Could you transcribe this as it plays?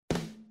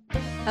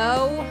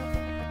Oh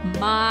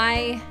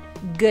my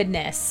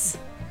goodness.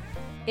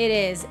 It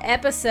is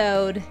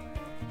episode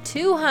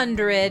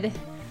 200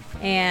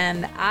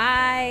 and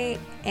I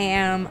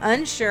am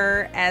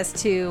unsure as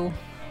to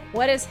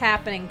what is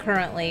happening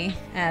currently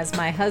as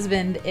my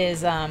husband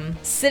is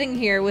sitting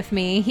here with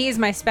me. He is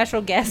my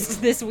special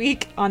guest this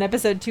week on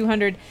episode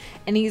 200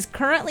 and he's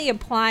currently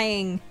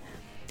applying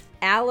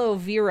aloe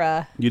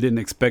vera. You didn't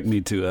expect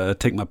me to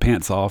take my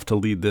pants off to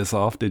lead this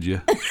off, did you?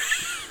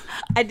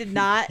 I did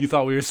not. You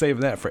thought we were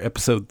saving that for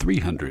episode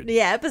 300.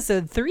 Yeah,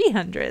 episode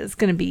 300 is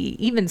going to be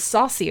even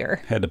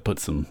saucier. Had to put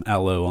some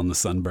aloe on the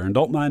sunburn.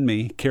 Don't mind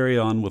me. Carry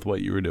on with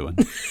what you were doing.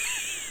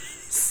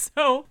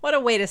 So, what a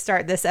way to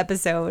start this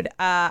episode.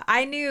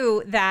 I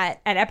knew that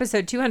at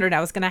episode 200,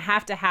 I was going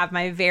to have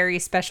my very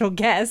special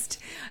guest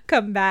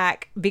come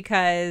back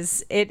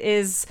because it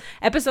is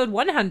episode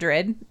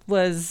 100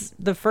 was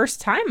the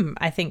first time,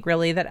 I think,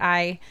 really, that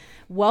I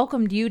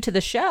welcomed you to the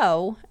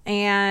show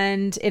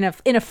and in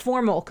a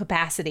formal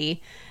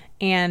capacity.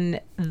 And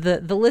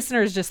the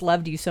listeners just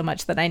loved you so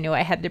much that I knew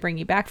I had to bring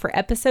you back for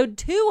episode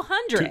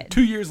 200.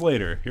 2 years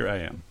later, here I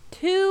am.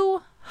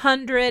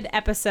 200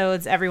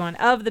 episodes, everyone,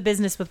 of the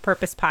Business with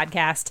Purpose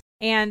podcast.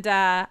 And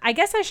I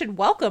guess I should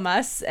welcome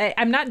us.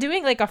 I'm not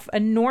doing like a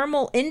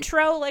normal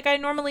intro like I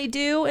normally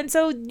do. And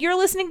so you're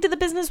listening to the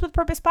Business with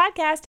Purpose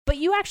podcast, but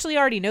you actually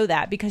already know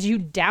that because you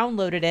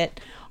downloaded it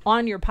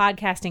on your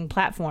podcasting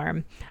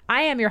platform.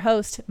 I am your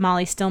host,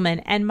 Molly Stillman,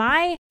 and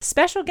my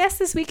special guest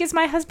this week is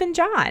my husband,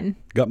 John.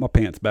 Got my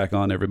pants back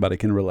on. Everybody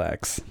can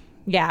relax.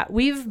 Yeah,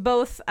 we've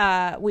both,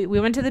 we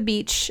went to the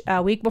beach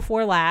a week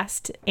before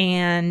last,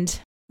 and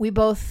we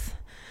both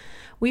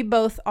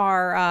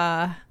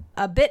are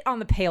a bit on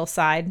the pale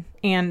side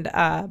and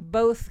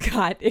both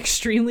got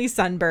extremely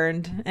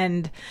sunburned.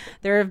 And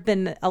there have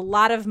been a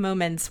lot of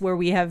moments where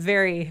we have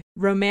very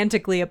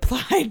romantically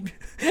applied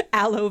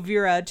aloe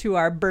vera to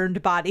our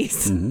burned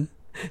bodies. Mm-hmm.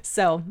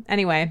 So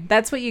anyway,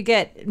 that's what you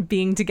get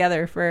being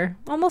together for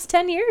almost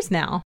 10 years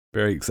now.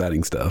 Very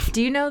exciting stuff.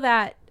 Do you know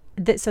that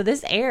so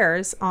this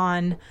airs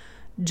on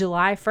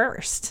July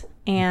 1st,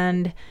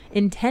 and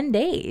in 10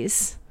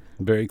 days...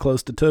 Very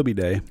close to Toby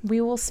Day.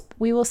 We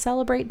will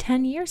celebrate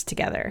 10 years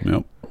together.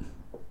 Yep.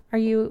 Are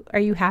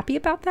you happy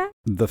about that?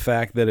 The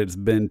fact that it's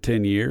been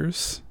 10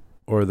 years,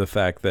 or the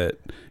fact that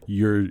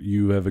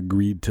you have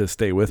agreed to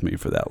stay with me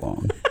for that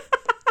long?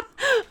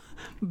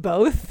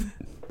 Both.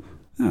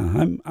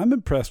 Yeah, I'm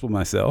impressed with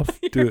myself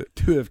to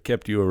have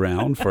kept you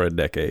around for a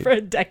decade. For a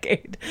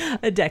decade.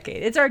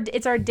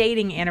 It's our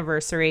dating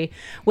anniversary,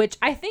 which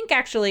I think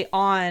actually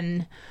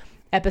on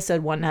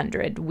episode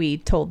 100 we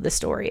told the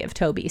story of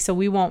Toby, so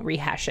we won't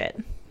rehash it.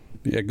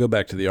 Yeah, go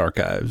back to the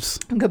archives.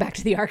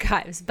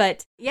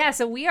 But yeah,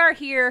 so we are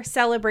here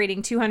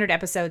celebrating 200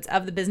 episodes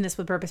of the Business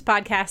with Purpose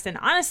podcast. And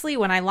honestly,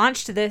 when I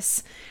launched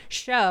this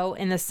show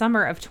in the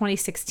summer of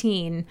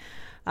 2016,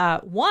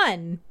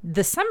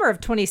 the summer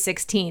of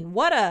 2016, it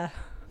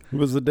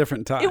was a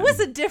different time. It was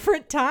a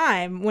different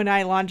time when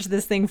I launched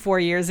this thing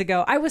 4 years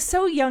ago. I was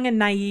so young and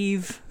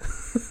naive.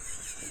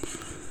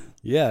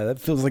 Yeah, that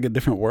feels like a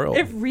different world.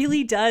 It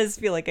really does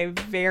feel like a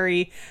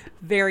very,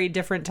 very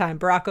different time.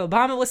 Barack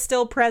Obama was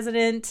still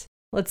president.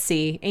 Let's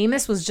see.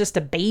 Amos was just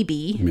a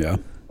baby. Yeah.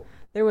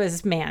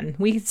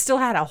 We still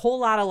had a whole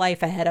lot of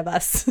life ahead of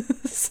us.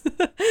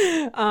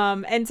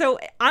 And so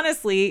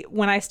honestly,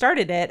 when I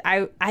started it,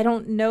 I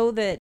don't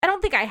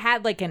think I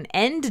had like an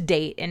end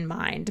date in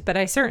mind, but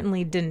I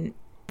certainly didn't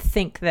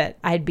think that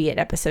I'd be at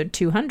episode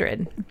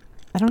 200.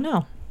 I don't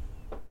know.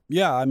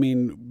 Yeah, I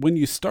mean, when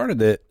you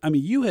started it,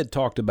 you had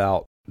talked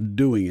about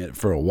doing it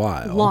for a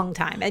while. Long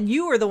time. And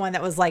you were the one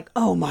that was like,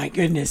 oh my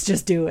goodness,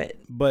 just do it.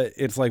 But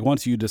it's like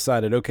once you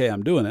decided, okay,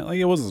 I'm doing it, like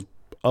it was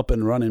up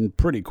and running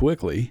pretty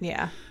quickly.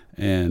 Yeah.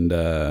 And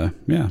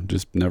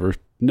just never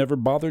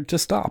bothered to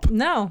stop.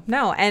 No.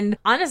 And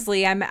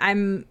honestly, I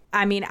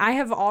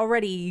have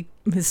already,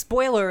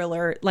 spoiler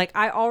alert, like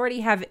I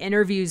already have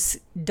interviews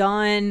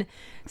done,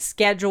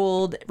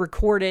 scheduled,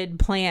 recorded,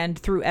 planned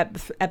through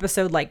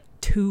episode like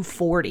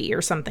 240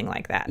 or something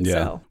like that. Yeah.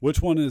 So.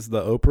 Which one is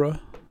the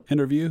Oprah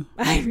interview?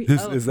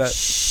 Is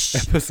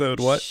that episode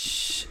what?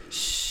 Shh.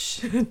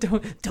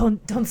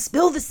 Don't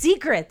spill the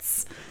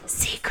secrets.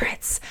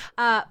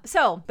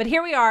 But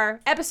here we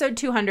are, episode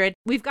 200.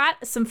 We've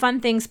got some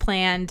fun things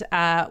planned.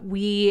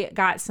 We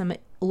got some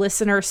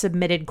listener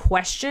submitted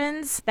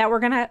questions that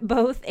we're going to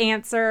both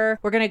answer.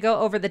 We're going to go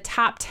over the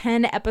top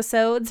 10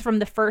 episodes from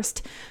the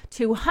first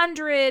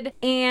 200.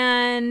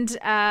 And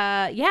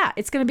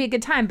it's going to be a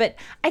good time. But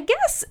I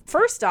guess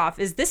first off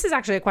this is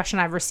actually a question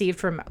I've received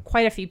from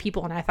quite a few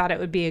people, and I thought it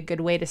would be a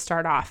good way to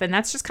start off. And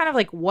that's just kind of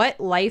like what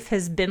life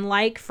has been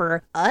like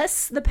for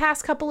us the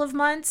past couple of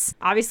months.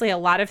 Obviously, a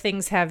lot of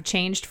things have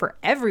changed for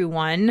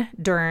everyone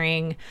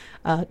during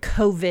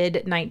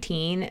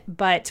COVID-19.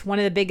 But one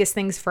of the biggest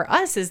things for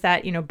us is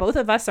that, both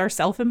of us are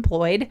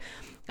self-employed.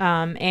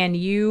 And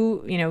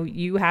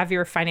you have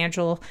your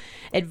financial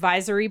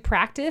advisory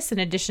practice in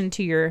addition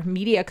to your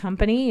media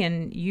company.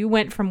 And you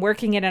went from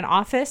working in an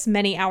office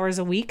many hours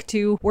a week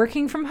to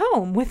working from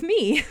home with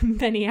me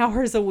many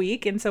hours a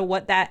week. And so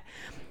what that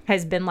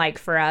has been like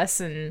for us.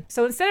 And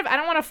so I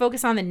don't want to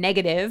focus on the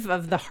negative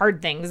of the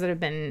hard things that have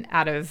been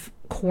out of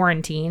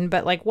quarantine,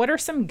 but like, what are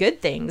some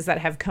good things that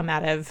have come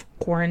out of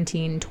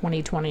quarantine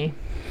 2020?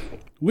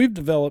 We've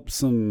developed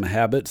some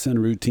habits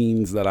and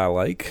routines that I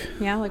like.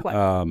 Yeah, like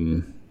what?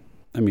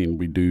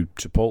 We do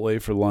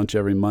Chipotle for lunch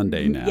every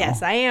Monday now.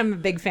 Yes, I am a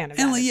big fan of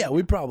that. And yeah,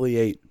 we probably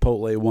ate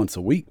Chipotle once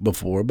a week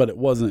before, but it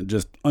wasn't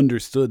just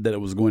understood that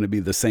it was going to be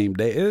the same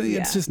day.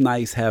 It's just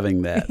nice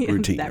having that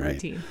routine,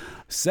 routine.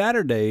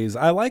 Saturdays,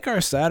 I like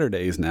our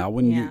Saturdays now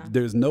when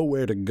there's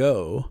nowhere to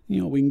go.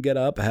 We can get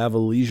up, have a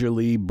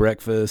leisurely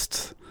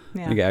breakfast.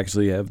 Yeah. We can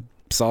actually have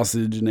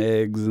sausage and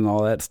eggs and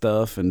all that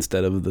stuff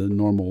instead of the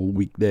normal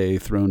weekday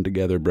thrown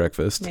together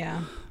breakfast.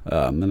 Yeah.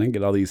 And then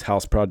get all these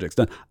house projects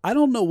done. I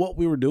don't know what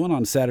we were doing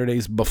on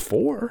Saturdays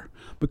before,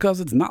 because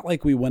it's not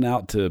like we went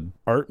out to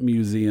art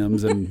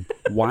museums and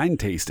wine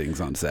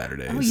tastings on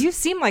Saturdays. Oh, you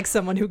seem like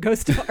someone who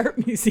goes to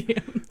art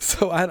museums.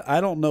 So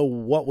I don't know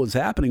what was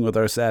happening with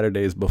our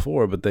Saturdays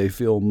before, but they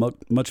feel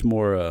much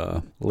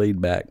more laid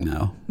back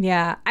now.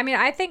 Yeah.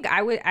 I think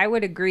I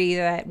would agree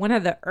that one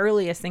of the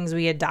earliest things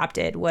we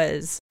adopted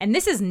was, and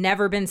this has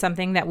never been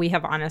something that we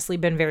have honestly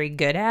been very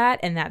good at,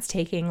 and that's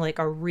taking like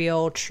a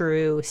real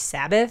true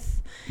Sabbath.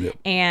 Yep.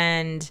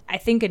 And I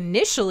think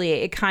initially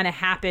it kind of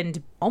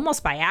happened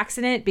almost by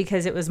accident,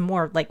 because it was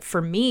more like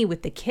for me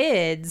with the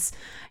kids,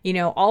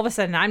 all of a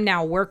sudden I'm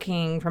now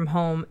working from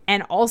home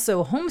and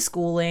also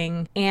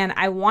homeschooling. And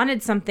I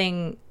wanted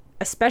something,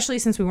 especially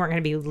since we weren't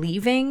going to be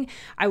leaving,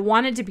 I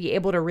wanted to be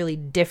able to really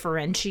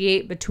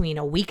differentiate between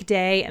a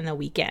weekday and the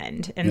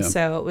weekend. And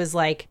so it was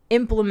like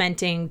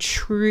implementing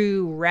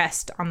true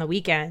rest on the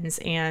weekends.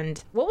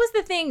 And what was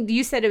the thing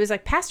you said? It was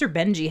like Pastor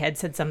Benji had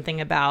said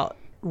something about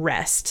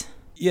rest.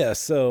 Yeah,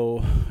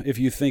 so if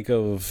you think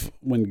of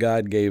when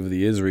God gave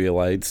the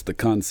Israelites the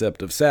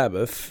concept of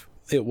Sabbath,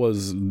 it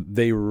was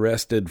they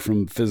rested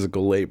from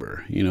physical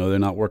labor. They're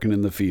not working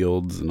in the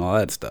fields and all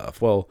that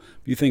stuff. Well,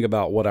 if you think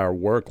about what our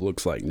work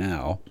looks like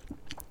now,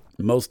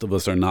 most of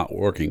us are not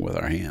working with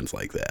our hands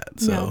like that.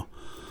 So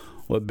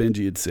what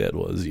Benji had said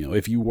was,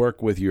 if you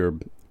work with your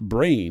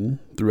brain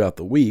throughout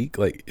the week,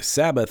 like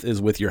Sabbath is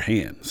with your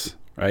hands.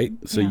 Right?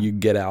 So you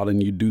get out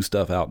and you do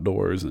stuff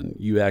outdoors and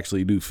you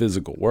actually do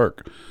physical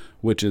work,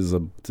 which is a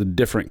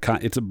different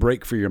kind. It's a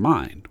break for your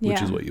mind,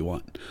 which is what you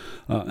want.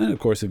 And of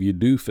course, if you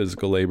do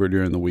physical labor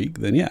during the week,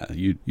 then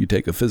you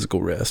take a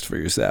physical rest for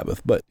your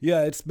Sabbath. But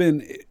it's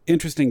been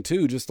interesting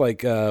too, just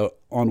like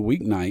on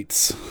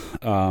weeknights,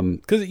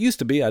 because it used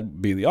to be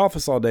I'd be in the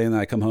office all day and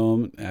then I come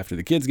home after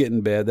the kids get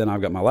in bed, then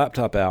I've got my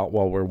laptop out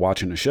while we're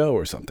watching a show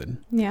or something.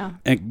 Yeah.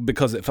 And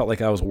because it felt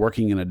like I was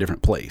working in a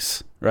different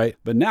place, right?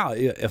 But now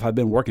if I've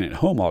been working at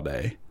home all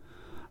day,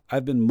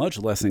 I've been much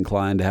less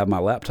inclined to have my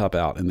laptop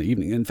out in the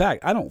evening. In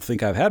fact, I don't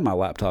think I've had my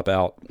laptop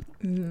out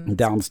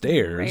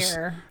downstairs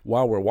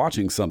while we're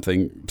watching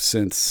something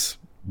since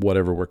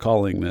whatever we're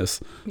calling this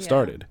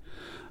started.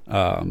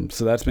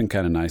 So that's been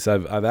kind of nice.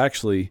 I've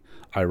actually,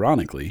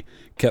 ironically,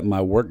 kept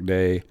my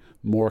workday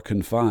more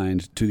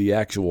confined to the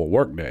actual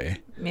workday.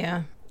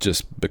 Yeah.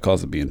 Just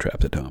because of being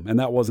trapped at home. And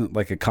that wasn't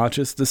like a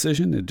conscious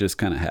decision. It just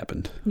kind of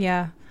happened.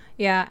 Yeah.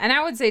 Yeah. And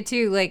I would say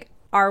too, like,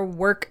 our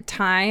work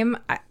time,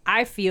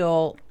 I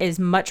feel, is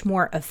much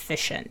more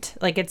efficient.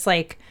 Like, it's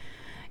like,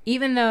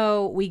 even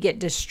though we get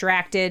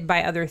distracted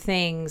by other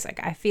things, like,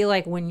 I feel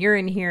like when you're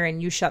in here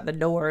and you shut the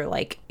door,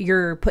 like,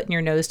 you're putting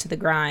your nose to the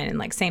grind. And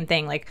like, same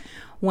thing, like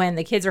when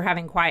the kids are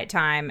having quiet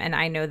time and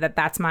I know that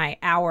that's my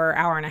hour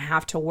and a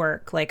half to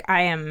work, like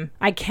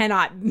I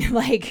cannot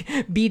like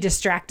be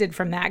distracted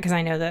from that, because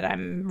I know that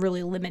I'm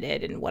really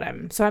limited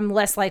in so I'm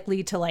less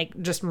likely to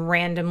like just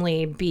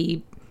randomly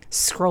be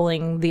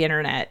scrolling the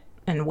internet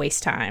and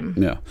waste time.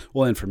 Yeah.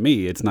 Well, and for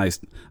me, it's nice.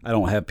 I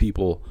don't have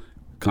people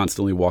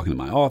constantly walking to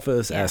my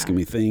office, asking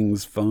me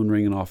things, phone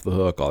ringing off the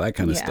hook, all that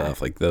kind of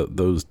stuff. Like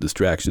those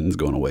distractions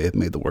going away have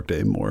made the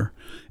workday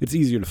it's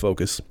easier to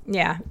focus.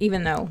 Yeah.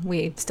 Even though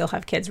we still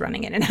have kids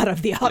running in and out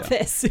of the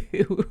office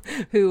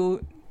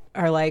who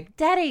are like,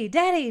 Daddy,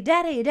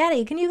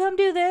 can you come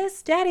do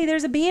this? Daddy,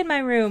 there's a bee in my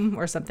room,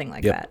 or something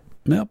like that.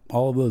 Yep.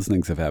 All of those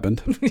things have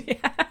happened.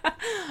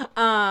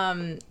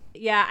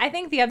 Yeah, I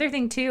think the other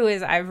thing too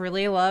is I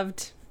really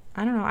love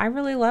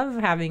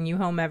having you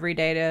home every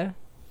day to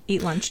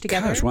eat lunch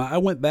together. Gosh, when I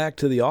went back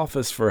to the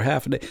office for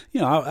half a day,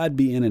 I'd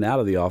be in and out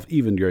of the office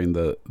even during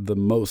the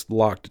most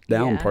locked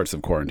down parts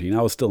of quarantine.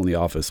 I was still in the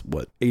office,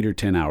 8 or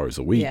 10 hours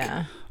a week.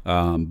 Yeah.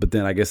 But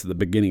then I guess at the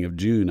beginning of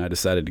June, I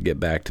decided to get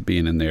back to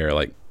being in there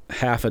like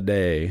half a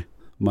day,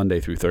 Monday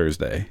through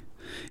Thursday.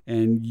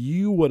 And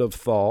you would have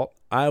thought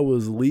I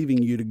was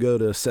leaving you to go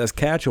to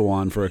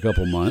Saskatchewan for a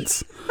couple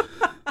months.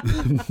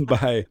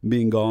 By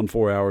being gone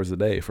 4 hours a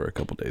day for a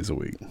couple days a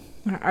week.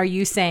 Are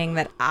you saying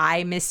that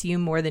I miss you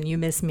more than you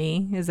miss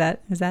me? Is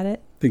that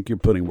it? think you're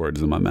putting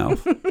words in my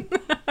mouth.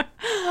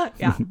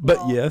 Yeah.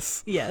 But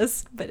yes.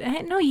 Yes. But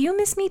no, you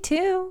miss me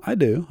too. I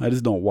do. I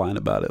just don't whine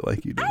about it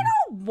like you do. I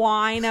don't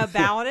whine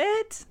about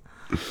it.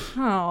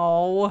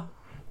 Oh.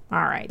 All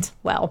right.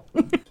 Well.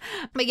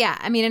 But yeah,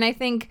 I mean, and I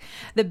think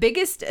the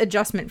biggest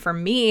adjustment for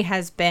me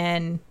has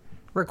been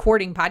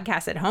recording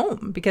podcasts at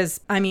home,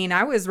 because I mean,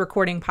 I was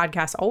recording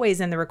podcasts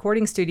always in the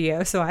recording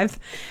studio. So I've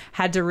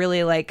had to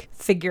really like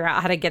figure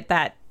out how to get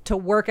that to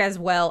work as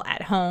well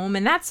at home.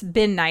 And that's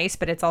been nice,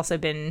 but it's also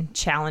been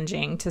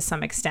challenging to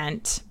some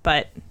extent.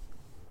 But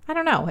I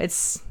don't know.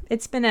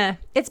 It's been a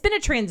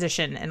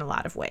transition in a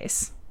lot of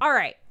ways. All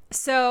right.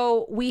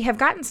 So we have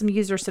gotten some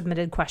user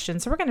submitted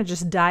questions. So we're going to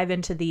just dive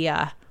into the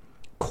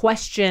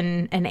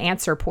question and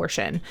answer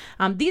portion.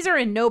 These are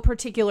in no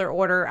particular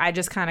order. I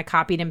just kind of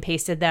copied and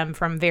pasted them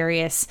from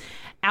various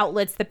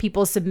outlets that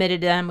people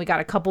submitted them. We got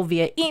a couple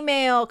via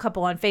email, a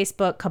couple on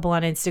Facebook, a couple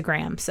on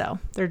Instagram. So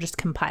they're just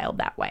compiled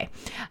that way.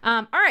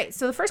 All right.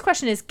 So the first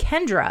question is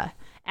Kendra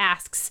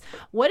asks,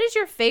 what is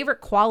your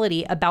favorite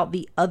quality about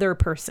the other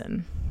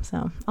person?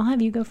 So I'll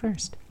have you go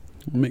first.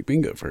 Make me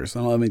go first.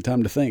 I don't have any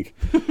time to think.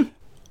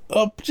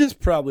 Just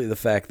probably the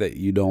fact that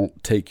you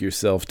don't take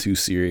yourself too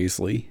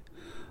seriously.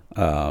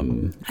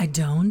 I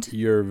don't.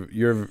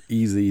 You're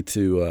easy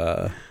to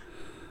I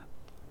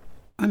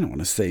don't want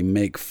to say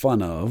make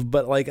fun of,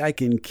 but like I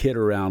can kid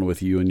around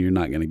with you and you're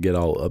not going to get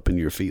all up in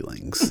your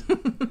feelings.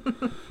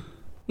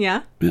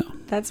 Yeah? Yeah.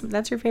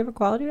 That's your favorite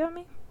quality about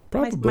me?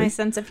 Probably. My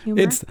sense of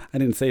humor? I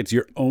didn't say it's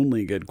your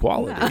only good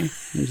quality.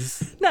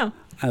 No.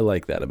 I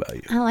like that about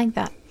you. I like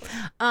that.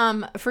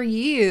 For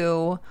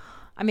you,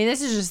 I mean,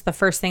 this is just the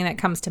first thing that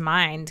comes to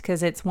mind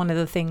because it's one of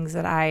the things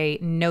that I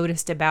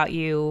noticed about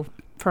you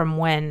from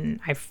when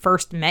I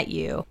first met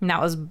you. And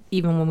that was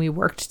even when we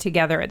worked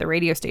together at the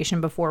radio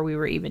station before we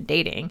were even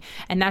dating.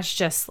 And that's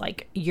just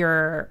like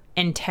your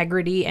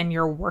integrity and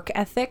your work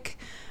ethic.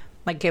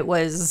 Like it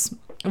was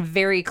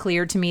very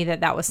clear to me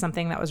that was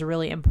something that was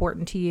really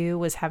important to you,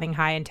 was having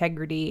high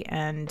integrity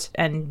and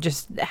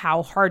just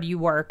how hard you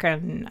work.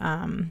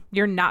 And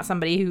you're not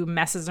somebody who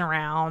messes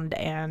around.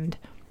 And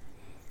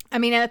I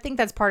mean, I think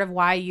that's part of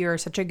why you're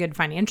such a good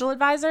financial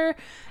advisor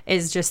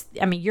is just,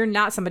 I mean, you're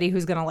not somebody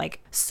who's going to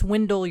like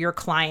swindle your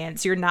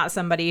clients. You're not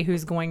somebody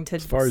who's going to,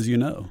 as far as you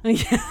know,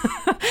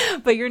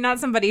 but you're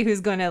not somebody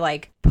who's going to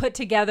like put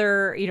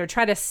together,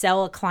 try to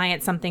sell a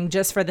client something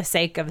just for the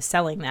sake of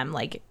selling them.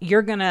 Like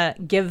you're going to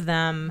give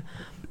them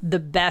the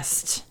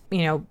best,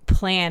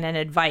 plan and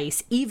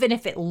advice, even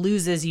if it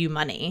loses you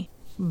money,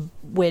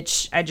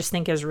 which I just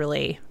think is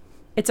really,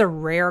 it's a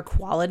rare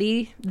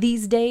quality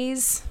these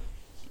days.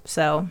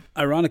 So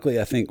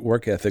ironically, I think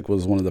work ethic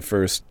was one of the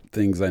first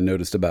things I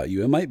noticed about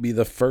you. It might be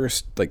the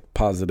first like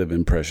positive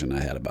impression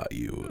I had about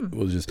you. It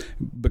was just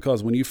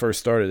because when you first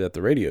started at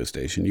the radio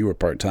station, you were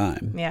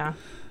part-time. Yeah.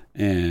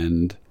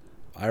 And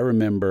I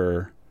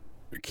remember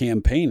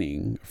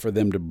campaigning for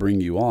them to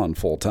bring you on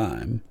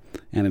full-time.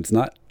 And it's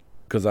not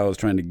because I was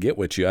trying to get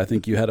with you. I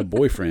think you had a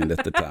boyfriend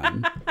at the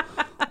time.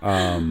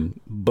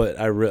 But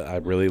I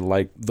really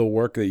liked the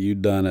work that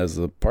you'd done as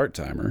a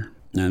part-timer.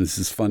 And this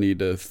is funny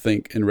to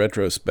think in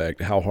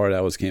retrospect how hard I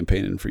was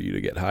campaigning for you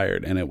to get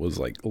hired. And it was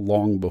like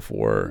long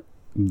before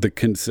the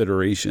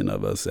consideration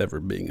of us ever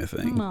being a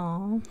thing.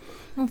 Oh,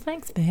 well,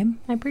 thanks, babe.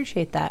 I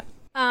appreciate that.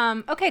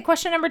 Okay,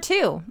 question number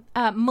 2.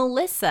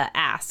 Melissa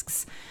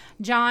asks,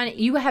 John,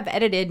 you have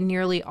edited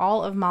nearly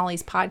all of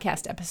Molly's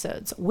podcast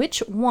episodes. Which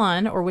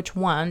one or which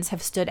ones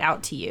have stood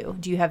out to you?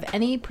 Do you have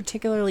any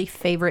particularly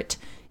favorite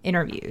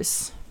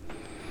interviews?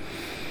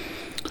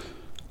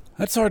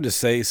 That's hard to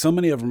say. So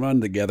many of them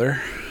run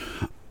together.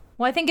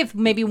 Well, I think if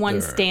maybe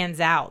one stands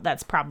out,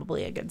 that's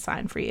probably a good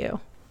sign for you.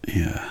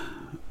 Yeah.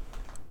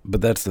 But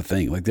that's the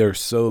thing. Like there are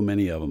so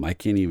many of them. I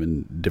can't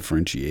even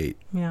differentiate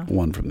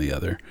one from the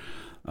other.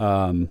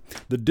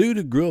 The dude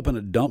who grew up in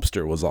a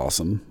dumpster was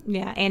awesome.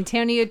 Yeah.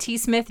 Antonio T.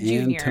 Smith Jr.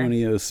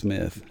 Antonio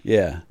Smith.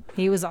 Yeah.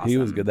 He was awesome. He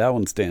was good. That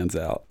one stands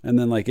out. And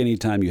then like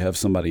anytime you have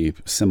somebody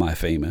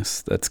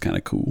semi-famous, that's kind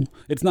of cool.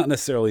 It's not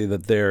necessarily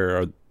that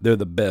they're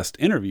the best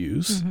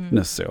interviews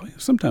necessarily.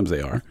 Sometimes they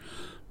are.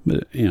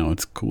 But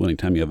it's cool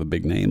anytime you have a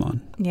big name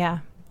on. Yeah.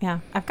 Yeah.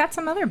 I've got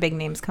some other big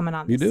names coming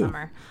on this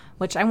summer,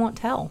 which I won't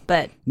tell,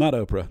 but not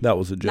Oprah. That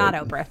was a joke. Not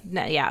Oprah.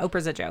 No, yeah,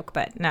 Oprah's a joke,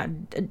 but no,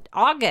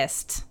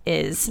 August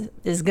is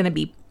going to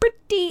be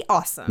pretty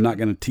awesome. I'm not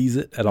going to tease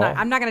it at all.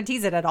 I'm not going to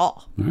tease it at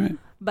all. All right.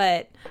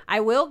 But I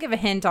will give a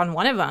hint on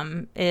one of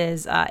them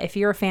is if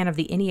you're a fan of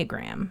the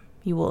Enneagram,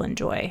 you will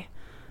enjoy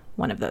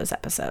one of those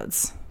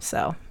episodes.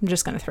 So I'm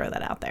just going to throw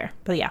that out there.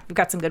 But yeah, we've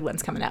got some good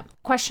ones coming up.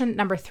 Question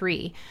number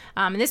 3.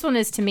 And this one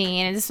is to me,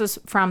 and this was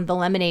from the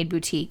Lemonade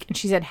Boutique. And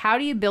she said, how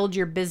do you build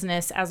your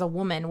business as a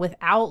woman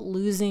without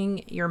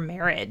losing your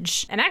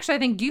marriage? And actually, I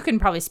think you can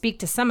probably speak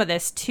to some of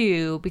this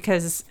too,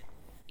 because,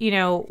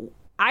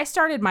 I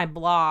started my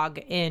blog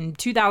in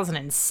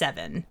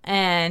 2007,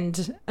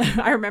 and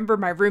I remember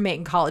my roommate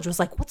in college was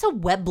like, what's a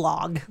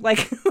weblog?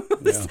 Like,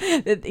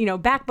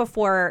 back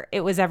before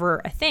it was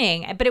ever a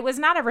thing, but it was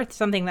not ever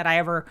something that I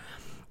ever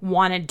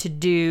wanted to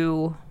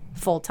do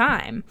full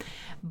time.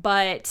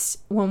 But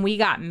when we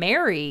got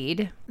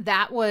married,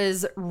 that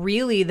was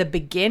really the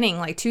beginning.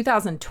 Like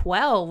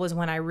 2012 was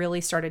when I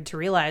really started to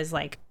realize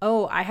like,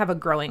 oh, I have a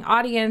growing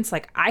audience.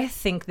 Like, I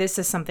think this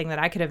is something that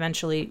I could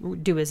eventually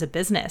do as a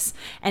business.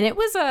 And it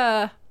was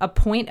a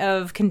point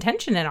of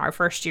contention in our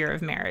first year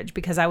of marriage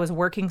because I was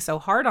working so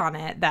hard on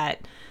it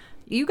that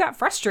you got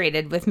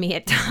frustrated with me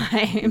at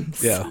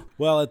times. Yeah.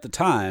 Well, at the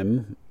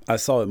time, I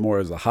saw it more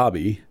as a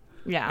hobby.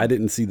 Yeah. I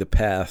didn't see the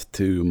path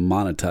to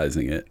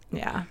monetizing it.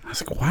 Yeah. I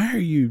was like, why are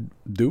you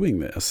doing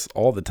this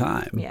all the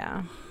time?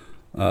 Yeah.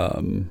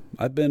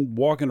 I've been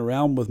walking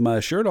around with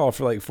my shirt off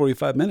for like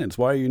 45 minutes.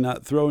 Why are you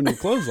not throwing your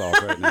clothes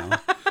off right now?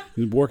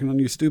 You're working on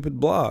your stupid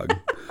blog.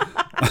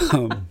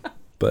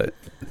 But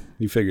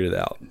you figured it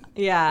out.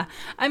 Yeah.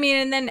 I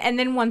mean, and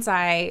then once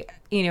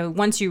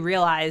once you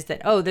realize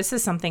that, oh, this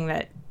is something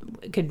that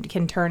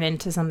can turn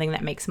into something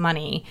that makes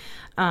money,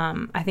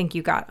 I think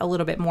you got a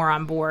little bit more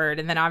on board.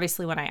 And then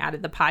obviously when I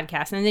added the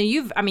podcast, and then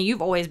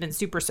you've always been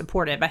super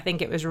supportive. I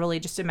think it was really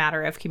just a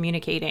matter of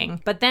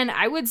communicating. But then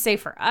I would say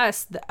for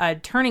us, a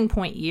turning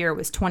point year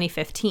was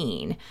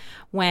 2015,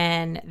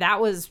 when that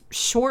was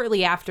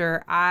shortly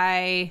after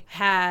I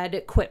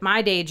had quit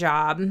my day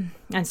job.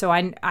 And so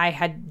I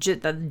had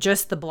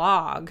just the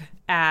blog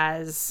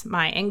as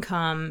my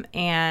income,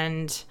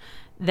 and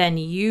then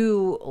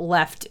you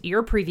left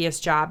your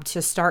previous job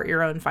to start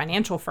your own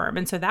financial firm.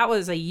 And so that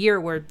was a year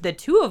where the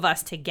two of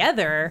us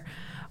together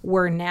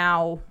were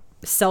now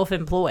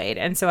self-employed.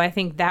 And so I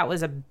think that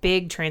was a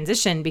big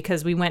transition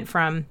because we went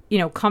from,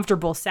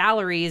 comfortable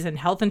salaries and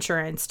health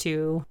insurance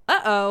to,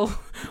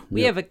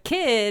 we have a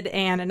kid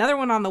and another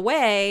one on the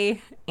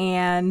way,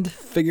 and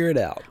figure it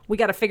out. We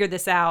got to figure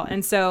this out.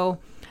 And so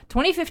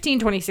 2015,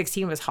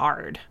 2016 was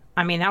hard.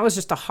 I mean, that was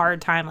just a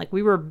hard time. Like,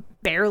 we were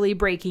barely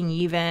breaking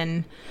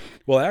even.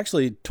 Well,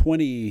 actually,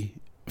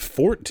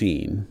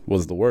 2014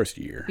 was the worst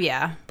year.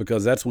 Yeah.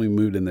 Because that's when we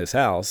moved in this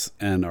house,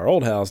 and our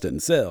old house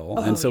didn't sell.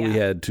 And so we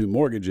had 2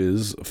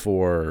 mortgages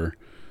for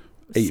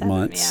 8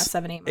 months. Yeah,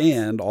 7, 8 months.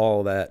 And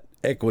all that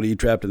equity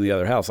trapped in the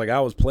other house. Like, I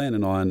was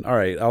planning on, all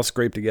right, I'll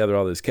scrape together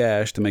all this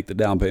cash to make the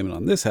down payment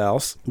on this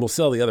house. We'll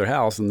sell the other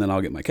house, and then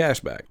I'll get my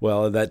cash back.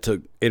 Well, that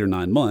took 8 or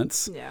 9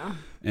 months. Yeah.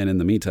 And in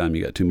the meantime,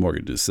 you got 2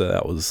 mortgages. So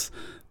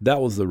that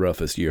was the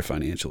roughest year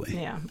financially.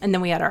 Yeah. And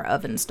then we had our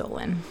oven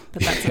stolen.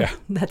 But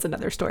that's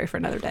another story for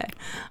another day.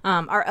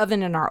 Our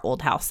oven in our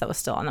old house that was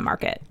still on the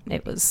market,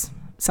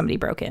 somebody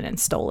broke in and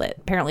stole it.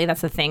 Apparently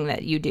that's the thing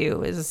that you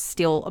do, is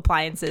steal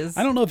appliances.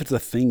 I don't know if it's a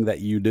thing that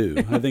you do.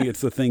 I think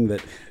it's the thing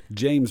that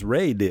James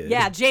Ray did.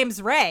 Yeah,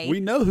 James Ray. We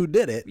know who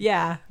did it.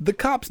 Yeah. The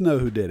cops know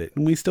who did it,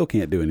 and we still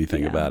can't do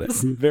anything about it.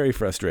 Very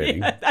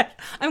frustrating. Yeah,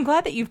 I'm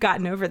glad that you've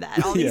gotten over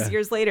that. All these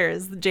years later,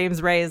 is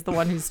James Ray is the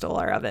one who stole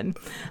our oven.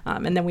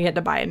 And then we had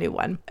to buy a new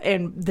one.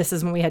 And this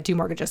is when we had 2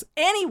 mortgages.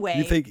 Anyway.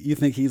 You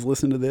think he's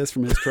listened to this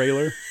from his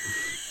trailer?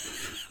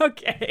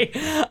 Okay.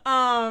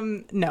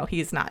 No,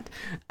 he's not.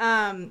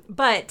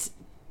 But,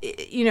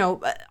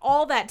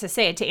 all that to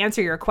say, to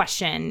answer your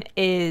question,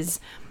 is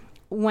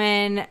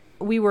when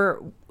we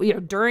were,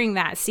 during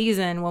that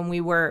season when we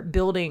were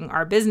building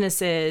our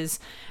businesses,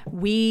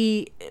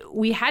 we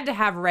had to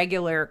have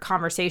regular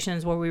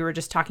conversations where we were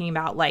just talking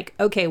about like,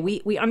 okay,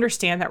 we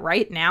understand that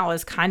right now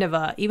is kind of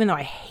even though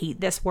I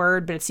hate this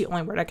word, but it's the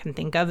only word I can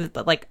think of,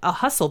 but like a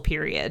hustle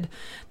period.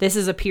 This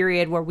is a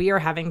period where we are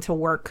having to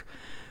work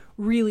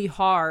really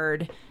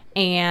hard,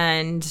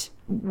 and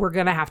we're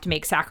going to have to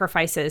make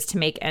sacrifices to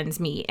make ends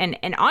meet. And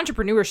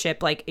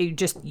entrepreneurship, like,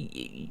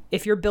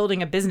 if you're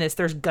building a business,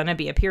 there's going to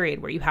be a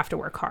period where you have to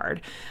work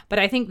hard. But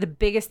I think the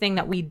biggest thing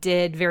that we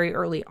did very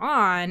early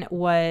on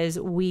was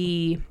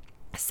we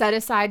set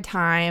aside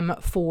time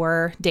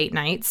for date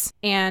nights.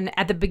 And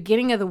at the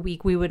beginning of the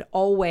week, we would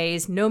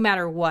always, no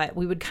matter what,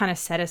 we would kind of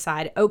set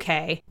aside,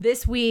 okay,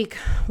 this week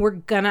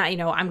I'm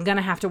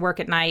gonna have to work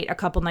at night a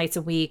couple nights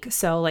a week.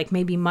 So like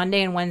maybe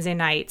Monday and Wednesday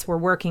nights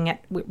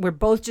we're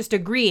both just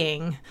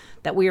agreeing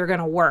that we are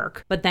gonna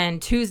work. But then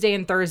Tuesday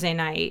and Thursday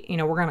night,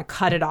 we're gonna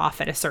cut it off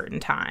at a certain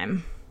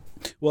time.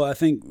 Well, I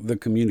think the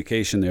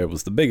communication there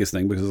was the biggest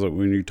thing, because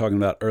when you're talking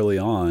about early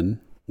on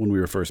when we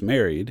were first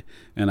married,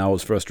 and I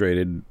was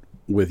frustrated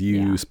with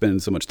you spending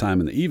so much time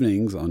in the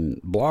evenings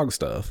on blog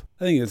stuff,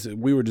 I think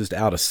we were just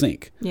out of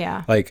sync.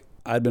 Yeah. Like,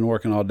 I'd been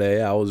working all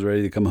day. I was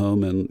ready to come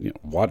home and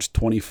watch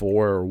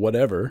 24 or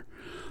whatever.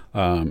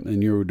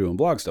 And you were doing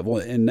blog stuff.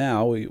 Well, and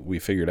now we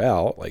figured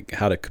out like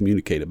how to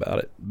communicate about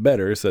it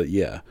better. So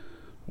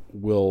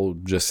we'll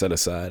just set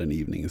aside an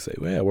evening and say,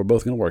 well, yeah, we're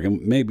both going to work,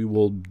 and maybe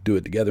we'll do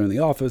it together in the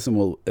office, and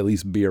we'll at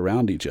least be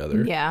around each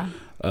other. Yeah.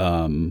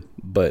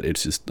 But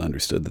it's just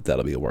understood that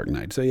that'll be a work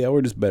night. So yeah,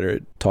 we're just better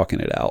at talking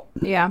it out.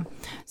 Yeah.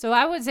 So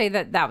I would say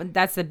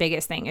that's the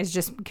biggest thing, is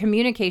just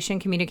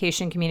communication.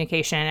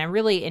 And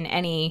really in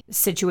any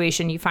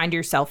situation you find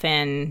yourself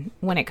in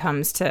when it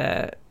comes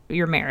to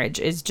your marriage,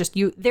 is just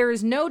there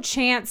is no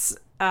chance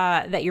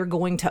that you're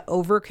going to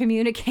over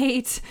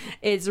communicate.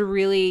 It's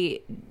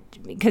really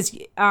because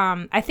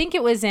I think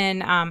it was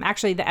in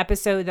actually the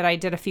episode that I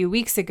did a few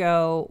weeks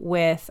ago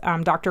with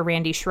Dr.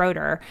 Randy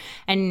Schroeder,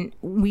 and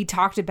we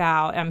talked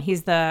about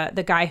he's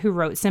the guy who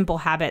wrote Simple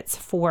Habits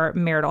for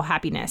Marital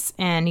Happiness,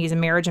 and he's a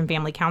marriage and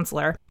family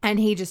counselor, and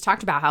he just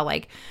talked about how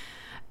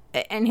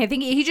and I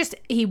think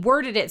he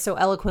worded it so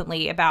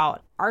eloquently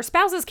about our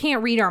spouses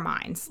can't read our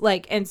minds.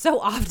 And so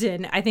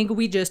often I think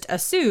we just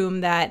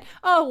assume that,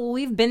 oh, well,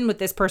 we've been with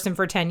this person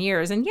for 10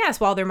 years. And yes,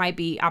 while there might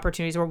be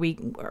opportunities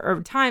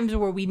or times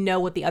where we know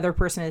what the other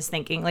person is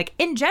thinking,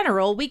 in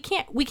general, we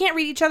can't read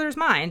each other's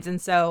minds.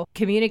 And so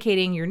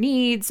communicating your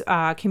needs,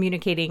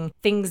 communicating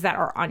things that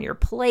are on your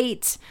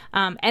plate,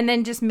 and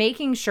then just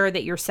making sure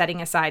that you're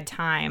setting aside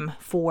time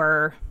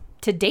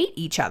to date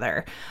each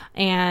other.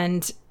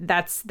 And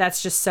that's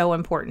just so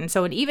important.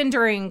 So, and even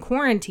during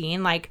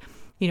quarantine,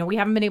 we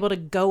haven't been able to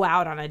go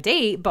out on a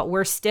date, but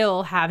we're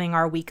still having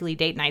our weekly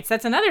date nights.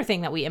 That's another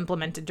thing that we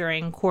implemented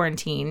during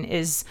quarantine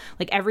is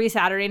every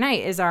Saturday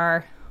night is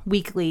our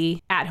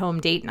weekly at-home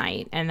date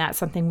night. And that's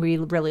something we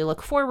really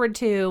look forward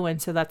to.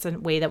 And so that's a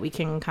way that we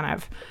can kind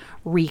of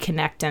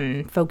reconnect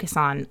and focus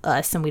on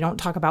us, and we don't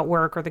talk about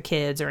work or the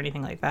kids or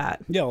anything like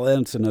that. Yeah, well,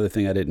 that's another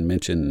thing I didn't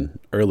mention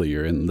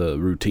earlier in the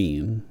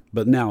routine.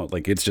 But now,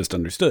 it's just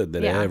understood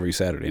that every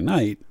Saturday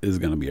night is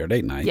going to be our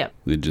date night. Yep.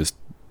 It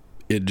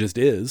just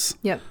is.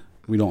 Yep.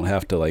 We don't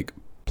have to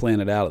plan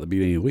it out at the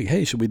beginning of the week.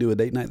 Hey, should we do a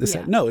date night this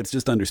Saturday? No, it's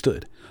just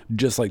understood.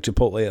 Just like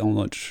Chipotle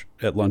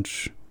at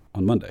lunch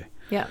on Monday.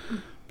 Yeah.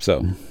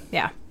 So.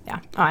 Yeah. Yeah.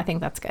 Oh, I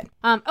think that's good.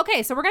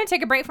 Okay, so we're going to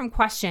take a break from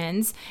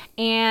questions.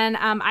 And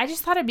I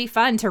just thought it'd be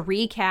fun to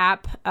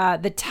recap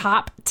the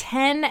top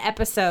 10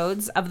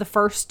 episodes of the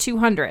first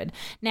 200.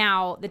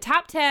 Now, the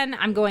top 10,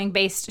 I'm going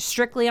based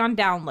strictly on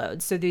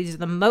downloads. So these are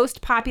the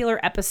most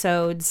popular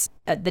episodes,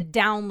 the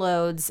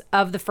downloads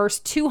of the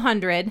first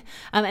 200.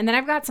 And then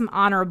I've got some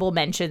honorable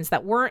mentions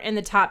that weren't in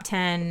the top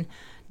 10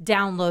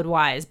 download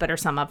wise, but are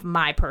some of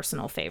my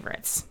personal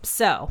favorites.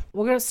 So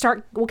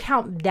we'll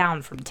count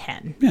down from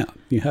 10. Yeah,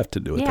 you have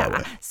to do it that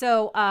way.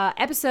 So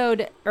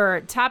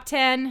top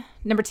 10,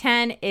 number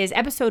 10 is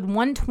episode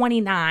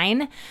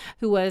 129,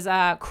 who was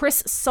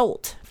Chris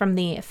Solt from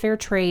the Fair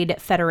Trade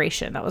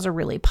Federation. That was a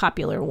really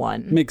popular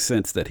one. Makes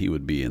sense that he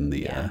would be in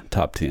the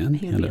top 10.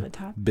 He would be in the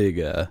top.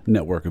 Big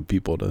network of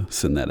people to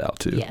send that out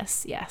to.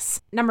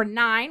 Yes. Number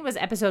 9 was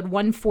episode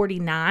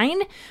 149,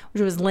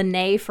 which was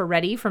Lene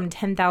Ferretti from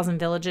 10,000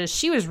 Villages.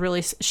 She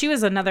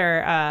was another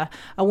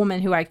a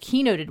woman who I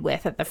keynoted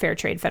with at the Fair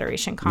Trade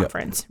Federation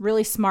conference. Yep.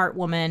 Really smart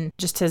woman,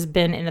 just has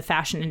been in the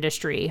fashion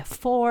industry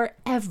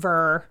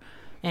forever.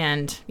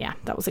 And yeah,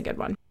 that was a good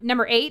one.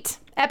 Number 8,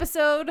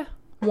 episode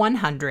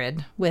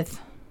 100 with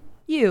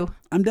you.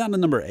 I'm down to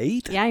number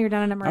 8? Yeah, you're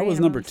down to number 8. I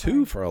was number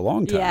 2 for a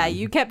long time. Yeah,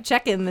 you kept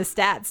checking the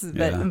stats,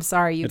 but I'm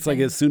sorry. It's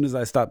as soon as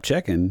I stopped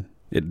checking,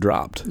 it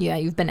dropped. Yeah,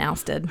 you've been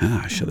ousted.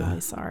 I should have.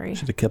 Really sorry.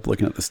 Should have kept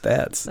looking at the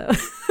stats. So.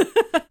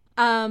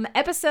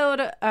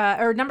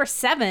 Number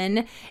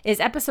 7 is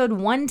episode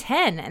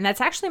 110, and that's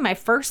actually my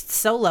first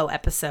solo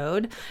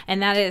episode,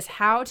 and that is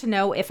how to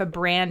know if a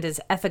brand is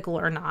ethical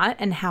or not,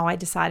 and how I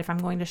decide if I'm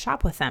going to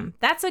shop with them.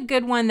 That's a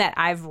good one that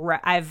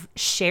I've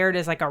shared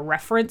as a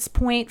reference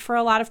point for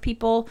a lot of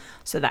people,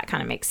 so that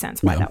kind of makes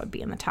sense why that would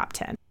be in the top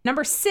 10.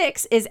 Number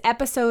 6 is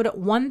episode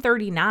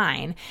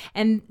 139,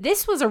 and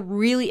this was a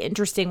really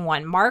interesting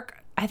one.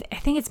 I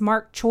think it's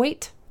Mark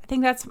Choate. I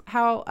think that's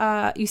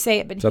how you say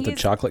it. But is that the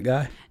chocolate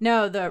guy?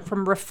 No,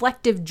 from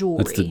Reflective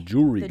Jewelry. That's the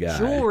jewelry guy. The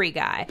jewelry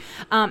guy.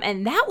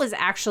 And that was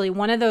actually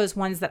one of those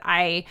ones that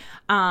I,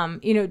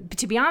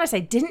 to be honest,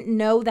 I didn't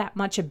know that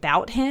much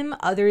about him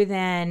other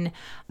than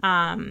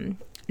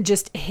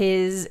just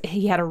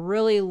he had a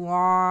really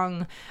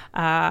long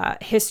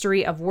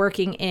history of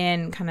working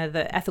in kind of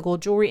the ethical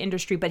jewelry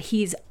industry, but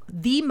he's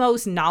the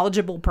most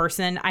knowledgeable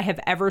person I have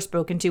ever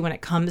spoken to when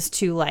it comes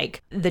to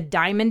the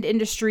diamond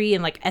industry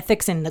and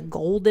ethics in the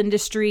gold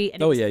industry.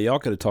 And y'all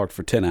could have talked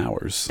for 10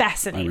 hours.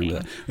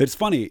 Fascinating. It's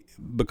funny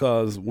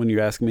because when you're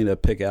asking me to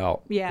pick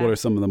out what are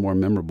some of the more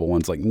memorable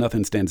ones,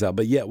 nothing stands out,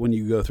 but yet when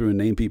you go through and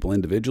name people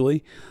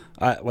individually,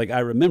 I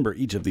remember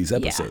each of these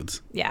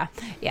episodes. Yeah.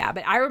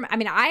 But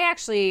I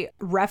actually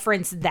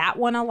reference that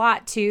one a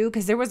lot too,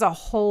 because there was a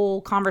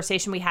whole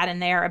conversation we had in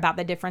there about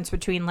the difference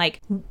between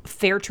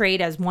fair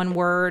trade as one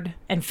word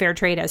and fair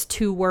trade as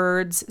 2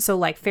 words.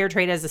 So fair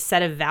trade as a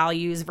set of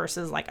values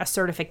versus a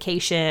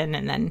certification.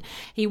 And then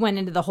he went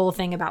into the whole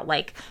thing about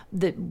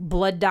the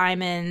blood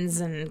diamonds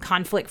and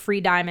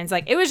conflict-free diamonds.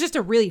 It was just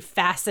a really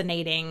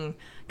fascinating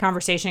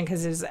conversation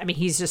because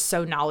he's just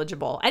so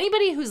knowledgeable.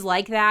 Anybody who's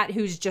like that,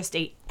 who's just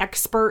a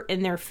expert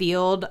in their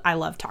field, I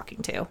love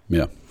talking to.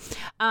 Yeah.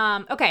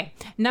 Okay,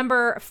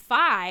 number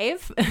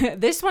 5.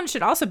 This one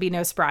should also be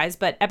no surprise,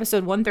 but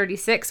episode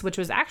 136, which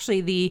was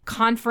actually the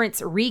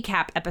conference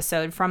recap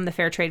episode from the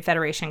Fair Trade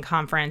Federation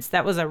conference.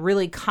 That was a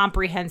really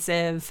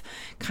comprehensive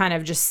kind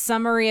of just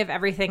summary of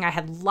everything. I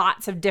had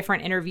lots of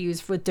different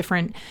interviews with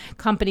different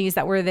companies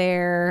that were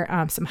there,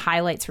 some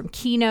highlights from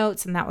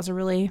keynotes, and that was a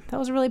really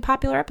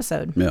popular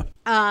episode.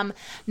 Yeah.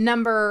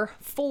 Number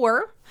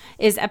 4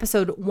 is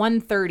episode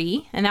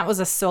 130, and that was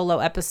a solo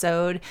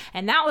episode,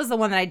 and that was the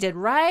one that I did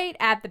right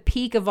at the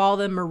peak of all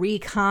the Marie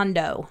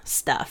Kondo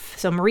stuff.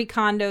 So Marie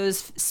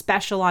Kondo's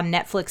special on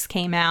Netflix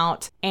came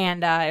out,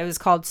 and it was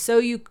called So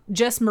You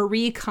Just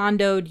Marie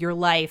Kondoed Your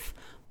Life.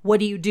 What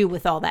do you do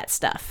with all that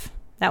stuff?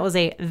 That was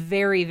a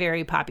very,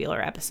 very popular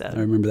episode.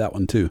 I remember that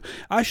one too.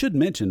 I should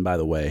mention, by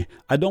the way,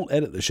 I don't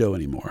edit the show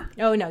anymore.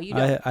 Oh, no, you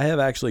don't. I have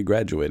actually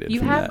graduated. You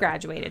from have that.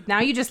 graduated. Now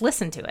you just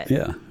listen to it.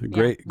 Yeah.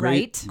 Great.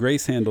 Right?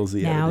 Grace handles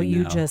the Now editing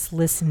you just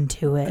listen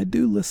to it. I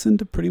do listen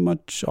to pretty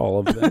much all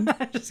of them.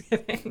 Just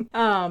kidding.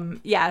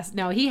 Yes,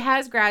 no, he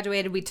has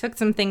graduated. We took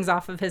some things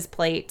off of his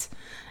plate.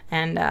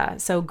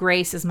 And so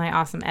Grace is my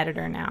awesome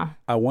editor now.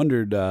 I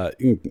wondered,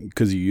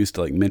 because you used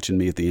to like mention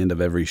me at the end of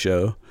every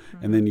show,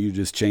 and then you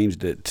just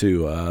changed it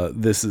to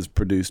this is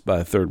produced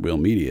by Third Wheel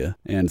Media.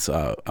 And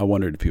so I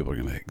wondered if people are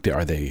going to be like,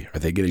 are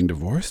they getting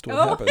divorced?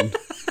 What happened?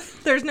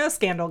 There's no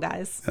scandal,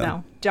 guys. Yeah.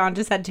 No, John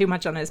just had too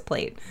much on his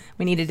plate.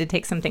 We needed to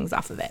take some things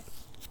off of it.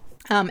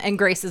 And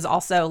Grace is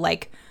also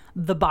like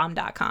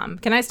thebomb.com.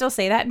 Can I still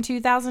say that in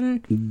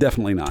 2020?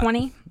 Definitely not.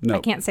 No. I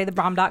can't say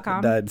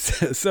thebomb.com? Died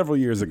several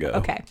years ago.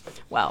 Okay.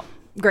 Well,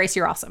 Grace,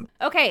 you're awesome.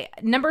 Okay.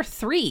 Number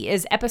 3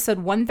 is episode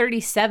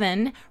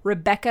 137,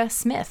 Rebecca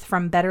Smith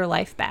from Better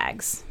Life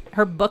Bags.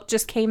 Her book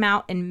just came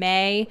out in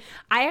May.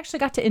 I actually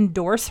got to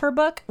endorse her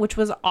book, which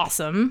was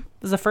awesome.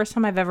 It was the first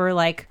time I've ever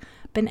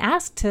been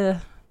asked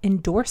to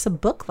endorse a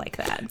book like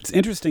that. It's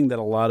interesting that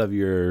a lot of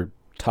your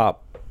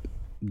top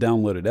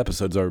downloaded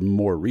episodes are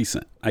more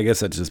recent. I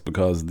guess that's just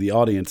because the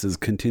audience is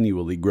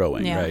continually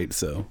growing, right?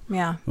 So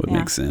yeah, it would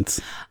make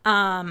sense.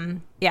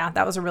 Yeah,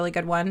 that was a really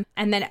good one.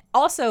 And then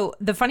also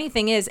the funny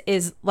thing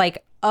is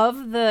like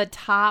of the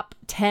top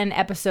 10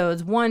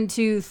 episodes, 1,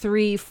 2,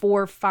 3,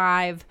 4,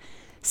 5,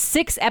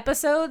 6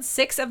 episodes,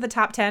 6 of the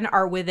top 10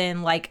 are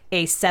within like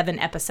a 7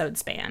 episode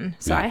span.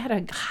 So I had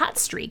a hot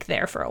streak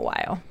there for a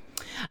while.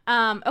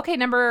 Okay,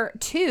 number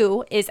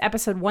 2 is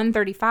episode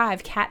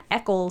 135, Kat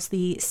Eccles,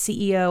 the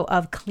CEO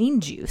of Clean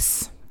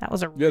Juice. That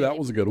was a that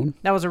was a good one.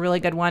 That was a really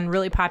good one,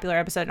 really popular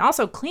episode. And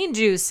also Clean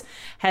Juice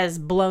has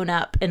blown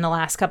up in the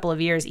last couple of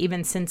years,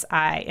 even since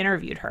I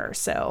interviewed her.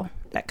 So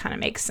that kind of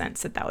makes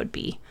sense that would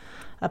be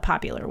a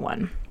popular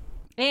one.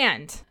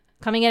 And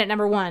coming in at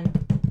number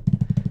 1,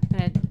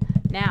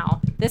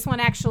 now, this one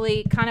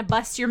actually kind of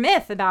busts your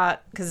myth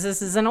because this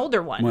is an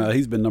older one. Well,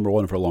 he's been number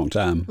 1 for a long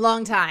time.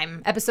 Long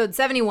time. Episode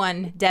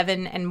 71,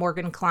 Devin and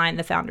Morgan Klein,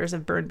 the founders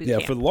of Burn Boot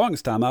Camp. Yeah, for the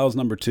longest time, I was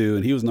number 2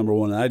 and he was number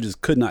 1, and I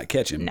just could not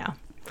catch him. No.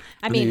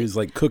 I mean, he was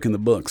like cooking the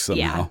books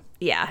somehow.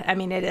 Yeah. I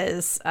mean, it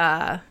is.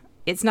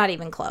 It's not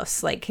even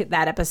close. Like,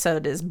 that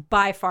episode is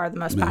by far the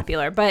most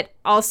popular. But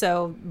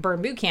also,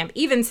 Burn Boot Camp,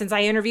 even since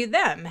I interviewed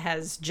them,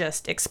 has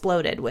just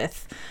exploded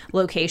with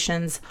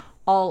locations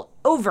all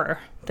over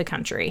the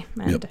country.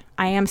 And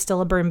I am still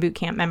a Burn Boot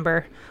Camp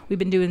member. We've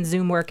been doing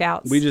Zoom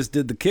workouts. We just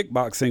did the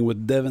kickboxing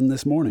with Devin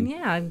this morning.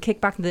 Yeah,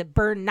 kickboxing, the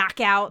Burn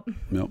Knockout.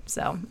 Yep.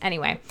 So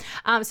anyway,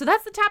 so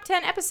that's the top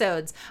 10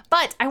 episodes.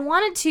 But I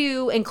wanted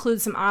to include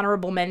some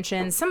honorable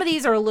mentions. Some of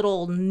these are a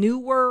little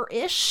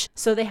newer-ish,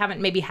 so they haven't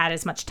maybe had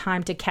as much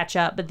time to catch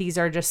up, but these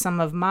are just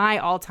some of my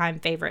all-time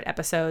favorite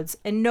episodes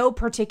in no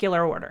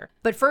particular order.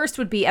 But first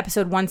would be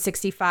episode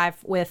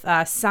 165 with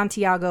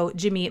Santiago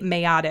Jimmy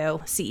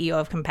Mellado, CEO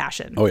of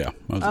Compassion. Oh, yeah.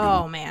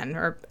 Oh,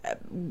 man.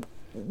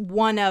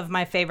 One of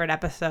my favorite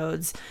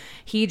episodes.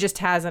 He just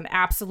has an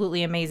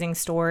absolutely amazing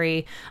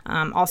story.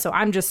 Also,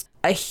 I'm just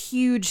a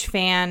huge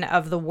fan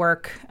of the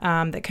work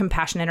that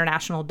Compassion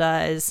International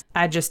does.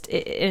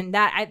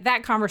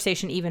 That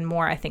conversation even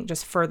more, I think,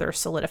 just further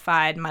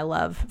solidified my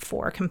love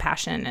for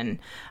Compassion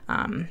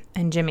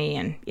and Jimmy.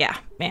 And yeah,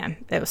 man,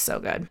 it was so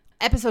good.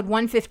 Episode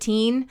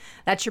 115,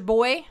 that's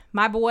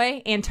my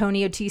boy,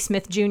 Antonio T.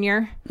 Smith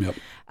Jr. Yep.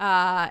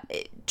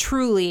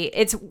 Truly,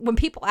 it's when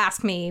people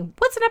ask me,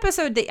 what's an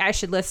episode that I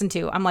should listen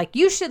to? I'm like,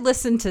 you should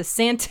listen to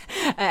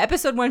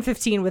episode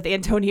 115 with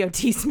Antonio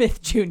T.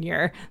 Smith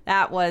Jr.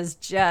 That was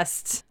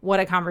just, what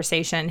a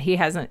conversation. He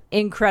has an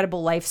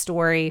incredible life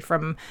story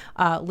from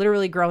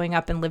literally growing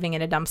up and living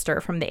in a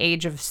dumpster from the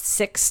age of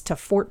 6 to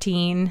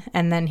 14.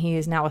 And then he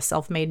is now a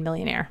self-made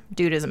millionaire.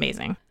 Dude is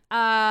amazing.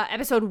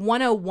 Episode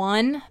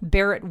 101,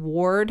 Barrett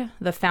Ward,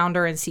 the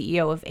founder and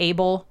CEO of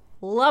Able.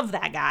 Love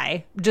that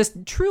guy.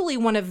 Just truly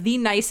one of the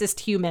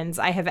nicest humans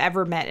I have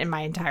ever met in my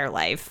entire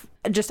life.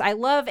 I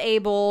love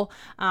Able.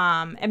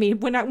 I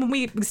mean, when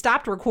we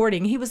stopped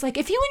recording, he was like,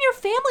 if you and your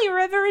family are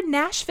ever in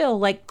Nashville,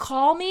 like,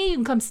 call me. You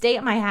can come stay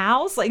at my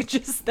house. Like,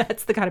 just,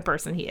 that's the kind of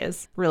person he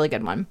is. Really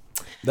good one.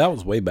 That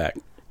was way back.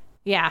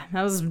 Yeah,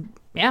 that was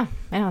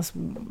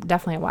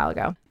definitely a while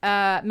ago.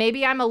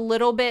 Maybe I'm a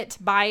little bit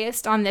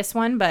biased on this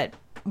one, but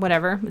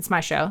whatever. It's my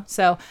show.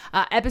 So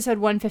episode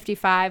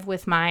 155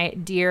 with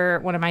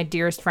one of my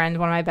dearest friends,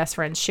 one of my best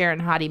friends,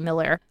 Sharon Hottie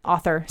Miller,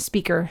 author,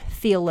 speaker,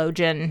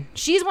 theologian.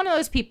 She's one of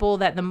those people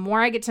that the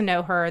more I get to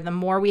know her, the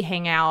more we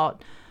hang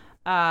out,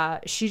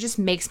 she just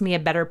makes me a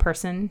better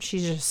person.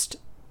 She's just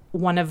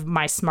one of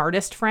my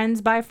smartest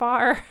friends by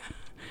far.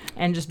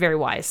 and just very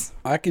wise.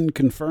 I can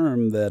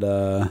confirm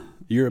that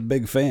you're a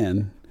big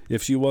fan.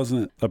 If she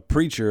wasn't a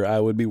preacher, I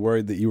would be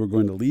worried that you were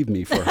going to leave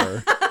me for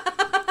her.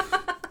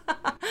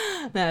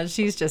 No,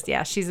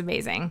 she's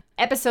amazing.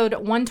 Episode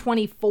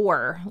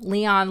 124,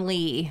 Leon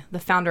Lee, the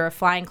founder of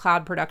Flying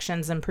Cloud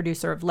Productions and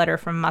producer of Letter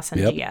from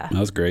Masanjia. Yep, that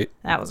was great.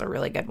 That was a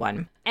really good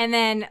one. And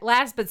then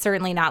last but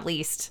certainly not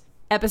least,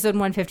 episode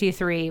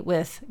 153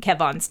 with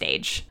Kev on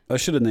Stage. I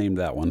should have named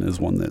that one as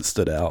one that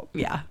stood out.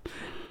 Yeah.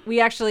 We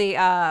actually,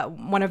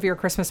 one of your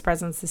Christmas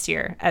presents this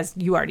year, as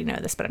you already know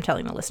this, but I'm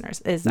telling the listeners,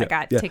 is I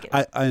got tickets.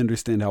 I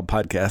understand how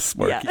podcasts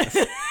work. Yeah.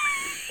 Yes.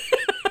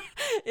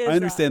 I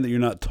understand that you're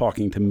not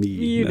talking to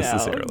me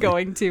necessarily.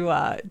 Going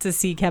to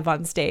see Kev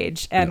on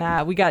Stage,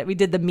 and we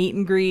did the meet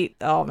and greet.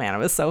 Oh man, it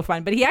was so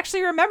fun. But he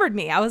actually remembered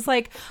me. I was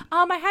like,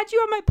 I had you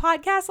on my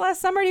podcast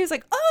last summer, and he was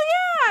like, oh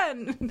yeah.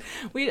 And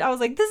I was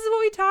like, this is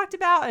what we talked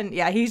about, and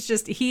yeah,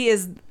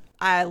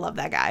 I love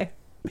that guy.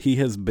 He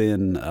has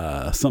been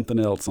something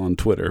else on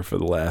Twitter for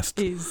the last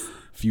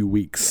few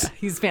weeks. Yeah,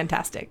 he's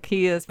fantastic.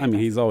 He is fantastic. I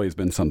mean, he's always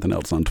been something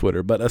else on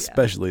Twitter, but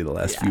especially the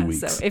last few weeks.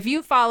 So if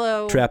you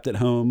follow Trapped at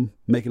Home,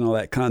 making all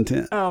that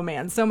content. Oh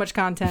man, so much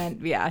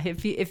content. Yeah,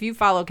 if you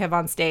follow Kev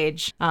on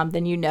Stage,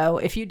 then you know.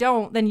 If you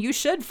don't, then you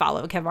should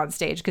follow Kev on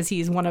Stage because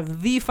he's one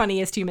of the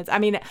funniest humans. I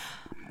mean,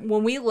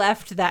 when we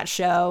left that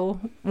show,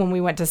 when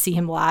we went to see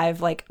him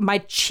live, like my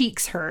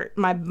cheeks hurt,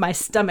 my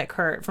stomach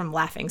hurt from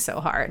laughing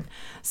so hard.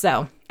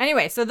 So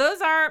anyway, so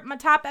those are my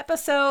top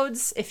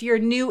episodes. If you're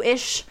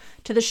new-ish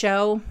to the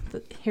show,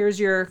 here's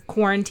your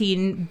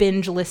quarantine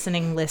binge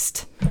listening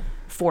list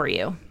for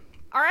you.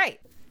 All right,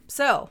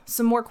 so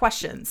some more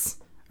questions.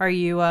 Are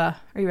you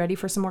ready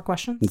for some more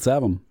questions? Let's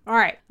have them. All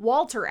right.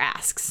 Walter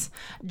asks,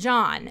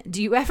 John,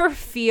 do you ever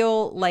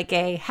feel like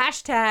a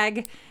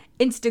hashtag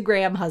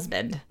Instagram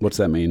husband? What's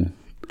that mean?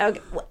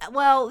 Okay.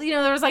 Well,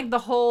 there was like the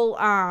whole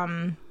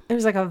there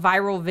was like a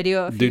viral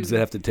video of dudes that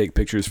have to take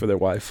pictures for their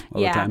wife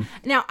all the time.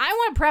 Now, I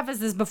want to preface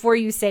this before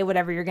you say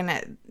whatever I'm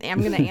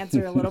going to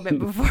answer a little bit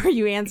before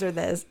you answer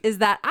this, is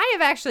that I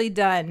have actually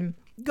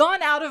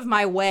gone out of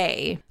my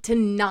way to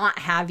not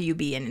have you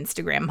be an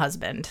Instagram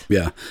husband.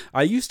 Yeah.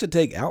 I used to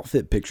take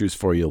outfit pictures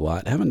for you a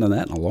lot. I haven't done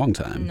that in a long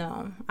time.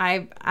 No.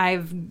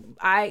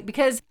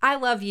 Because I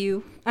love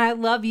you. I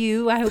love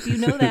you. I hope you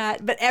know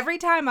that. But every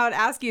time I would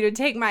ask you to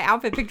take my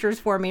outfit pictures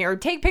for me or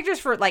take pictures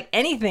for like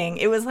anything,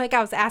 it was like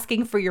I was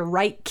asking for your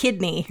right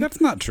kidney.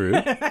 That's not true.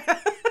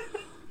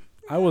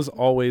 I was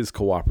always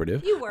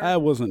cooperative. You were. I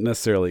wasn't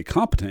necessarily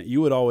competent.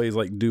 You would always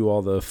like do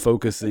all the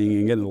focusing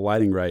and getting the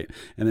lighting right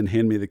and then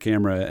hand me the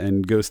camera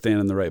and go stand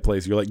in the right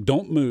place. You're like,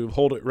 don't move,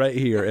 hold it right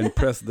here and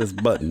press this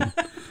button.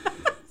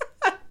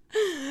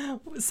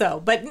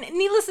 But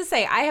needless to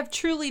say, I have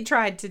truly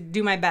tried to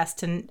do my best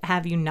to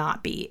have you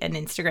not be an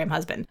Instagram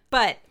husband.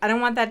 But I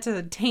don't want that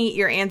to taint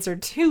your answer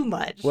too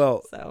much.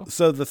 Well,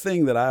 so the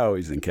thing that I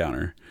always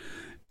encounter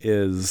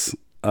is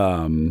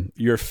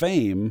your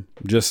fame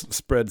just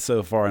spread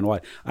so far and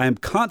wide. I am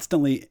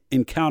constantly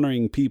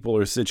encountering people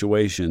or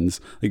situations,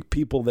 like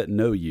people that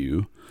know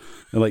you,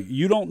 and like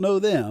you don't know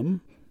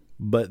them,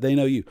 but they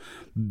know you.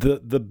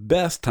 The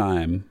best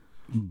time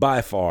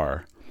by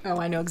far. Oh,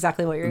 I know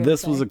exactly what you're going to say.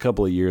 This was a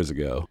couple of years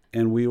ago,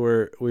 and we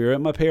were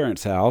at my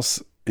parents'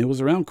 house. It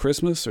was around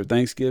Christmas or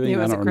Thanksgiving. It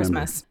was I don't remember.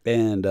 Christmas.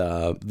 And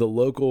the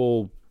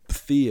local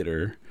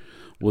theater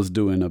was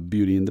doing a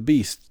Beauty and the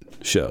Beast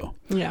show.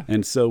 Yeah.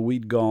 And so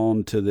we'd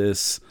gone to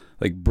this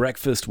like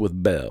breakfast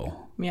with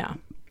Belle. Yeah.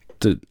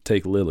 To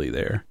take Lily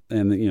there.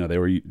 And they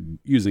were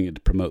using it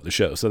to promote the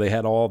show. So they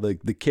had all the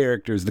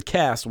characters, the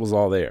cast was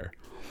all there.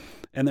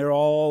 And they're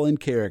all in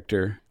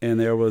character. And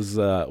there was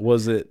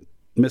it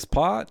Miss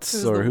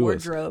Potts or who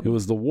was it? It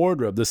was the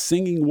wardrobe, the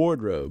singing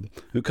wardrobe,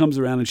 who comes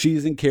around and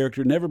she's in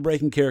character, never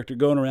breaking character,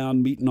 going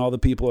around meeting all the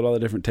people at all the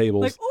different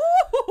tables. Like,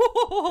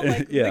 ooh,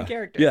 like yeah, the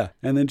character. Yeah.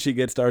 And then she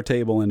gets to our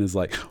table and is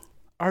like,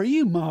 "Are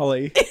you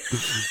Molly?"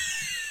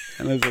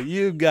 And I was like,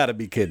 "You've got to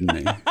be kidding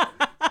me.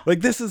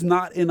 Like, this is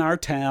not in our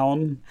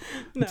town.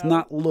 No. It's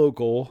not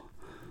local,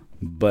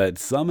 but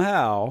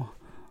somehow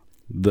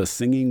the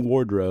singing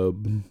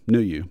wardrobe knew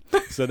you."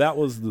 So that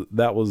was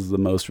the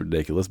most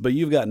ridiculous. But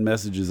you've gotten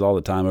messages all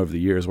the time over the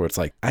years where it's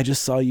like, "I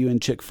just saw you in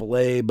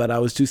Chick-fil-A, but I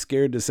was too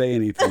scared to say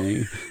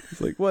anything."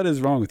 It's like, what is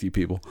wrong with you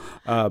people?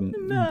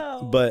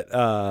 No. But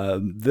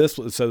this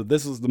was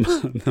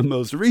the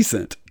most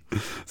recent.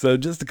 So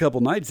just a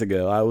couple nights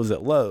ago, I was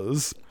at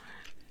Lowe's,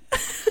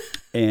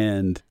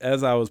 and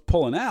as I was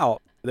pulling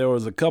out, there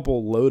was a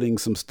couple loading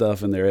some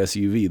stuff in their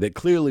SUV that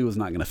clearly was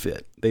not going to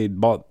fit.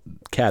 They'd bought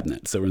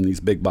cabinets that were in these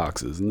big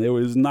boxes, and they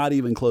was not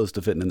even close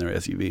to fitting in their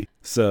SUV.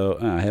 So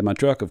I had my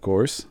truck, of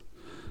course,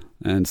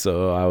 and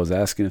so I was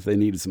asking if they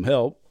needed some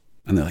help,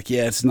 and they're like,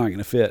 "Yeah, it's not going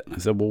to fit." I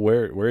said, "Well,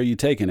 where are you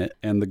taking it?"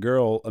 And the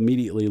girl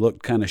immediately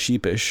looked kind of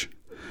sheepish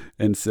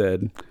and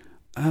said,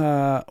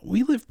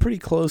 "We live pretty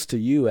close to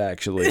you,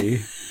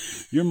 actually.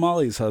 You're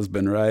Molly's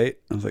husband, right?"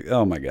 I was like,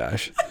 "Oh my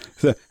gosh."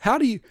 So how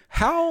do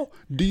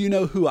you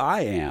know who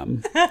I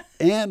am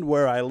and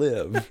where I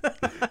live?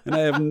 And I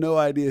have no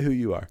idea who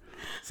you are.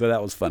 So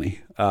that was funny.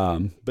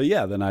 But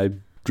yeah, then I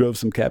drove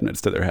some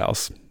cabinets to their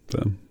house.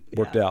 So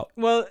worked out.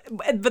 Well,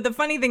 but the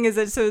funny thing is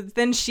that so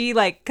then she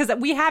like, because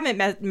we haven't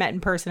met in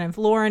person. And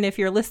Lauren, if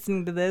you're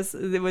listening to this,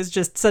 it was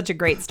just such a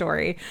great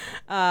story.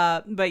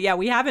 But yeah,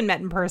 we haven't met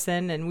in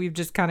person, and we've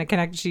just kind of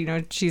connected.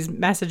 She's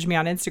messaged me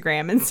on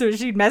Instagram, and so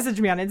she messaged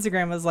me on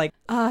Instagram was like,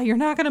 "You're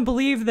not gonna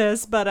believe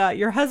this, but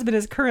your husband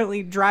is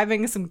currently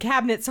driving some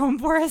cabinets home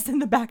for us in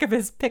the back of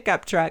his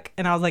pickup truck."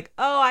 And I was like,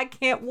 "Oh, I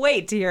can't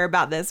wait to hear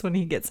about this when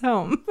he gets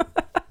home."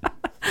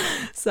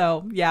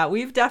 So yeah,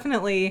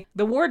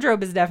 the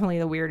wardrobe is definitely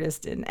the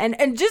weirdest.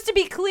 And just to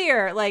be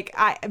clear, like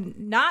I'm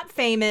not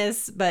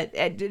famous, but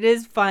it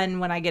is fun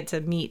when I get to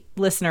meet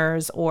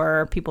listeners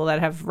or people that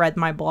have read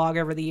my blog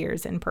over the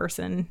years in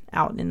person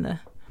out in the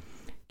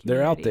community.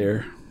 They're out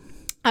there.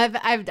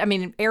 I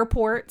mean,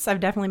 airports,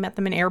 I've definitely met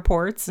them in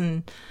airports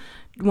and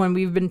when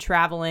we've been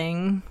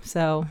traveling.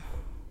 So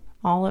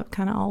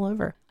kind of all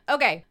over.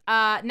 Okay.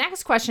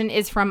 Next question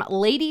is from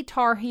Lady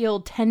Tar Heel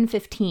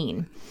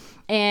 1015.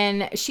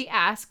 And she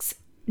asks,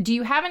 do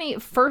you have any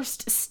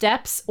first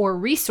steps or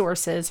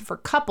resources for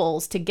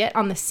couples to get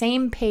on the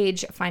same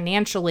page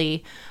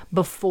financially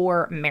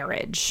before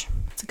marriage?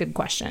 That's a good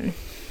question.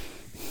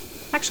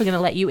 I'm actually going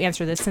to let you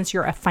answer this since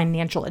you're a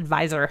financial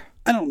advisor.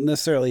 I don't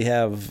necessarily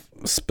have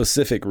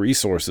specific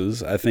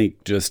resources. I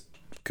think just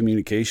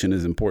communication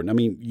is important. I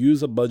mean,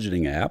 use a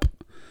budgeting app.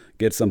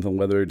 Get something,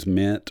 whether it's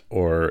Mint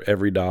or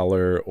Every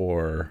Dollar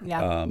or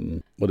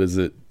what is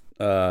it?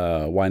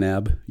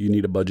 YNAB. You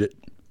Need a Budget.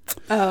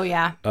 Oh,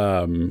 yeah.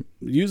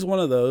 Use one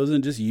of those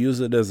and just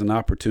use it as an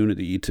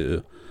opportunity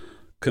to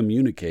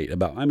communicate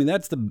about. I mean,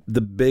 that's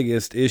the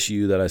biggest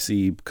issue that I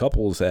see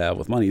couples have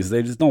with money is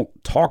they just don't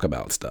talk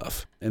about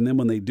stuff. And then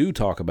when they do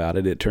talk about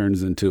it, it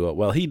turns into a,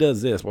 well, he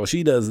does this, well,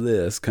 she does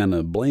this kind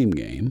of blame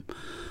game.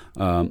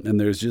 And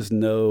there's just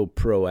no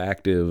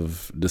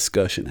proactive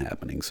discussion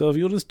happening. So if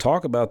you'll just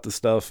talk about the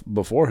stuff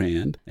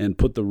beforehand and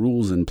put the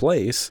rules in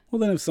place, well,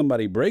 then if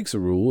somebody breaks a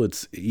rule,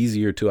 it's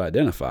easier to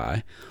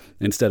identify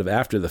instead of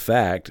after the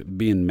fact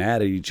being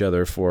mad at each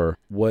other for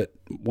what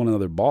one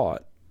another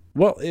bought.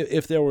 Well,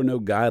 if there were no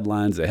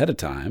guidelines ahead of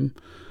time,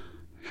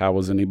 how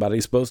was anybody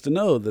supposed to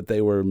know that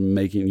they were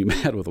making you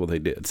mad with what they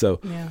did? So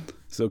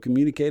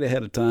communicate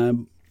ahead of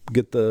time,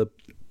 get the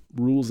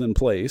rules in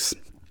place.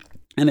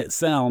 And it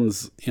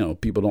sounds,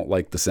 people don't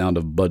like the sound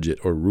of budget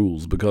or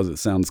rules because it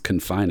sounds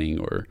confining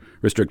or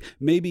restrict.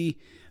 Maybe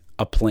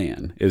a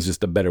plan is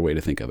just a better way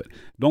to think of it.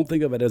 Don't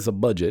think of it as a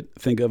budget.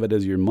 Think of it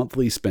as your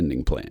monthly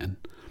spending plan.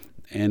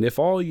 And if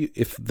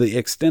the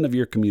extent of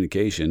your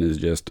communication is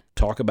just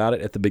talk about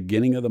it at the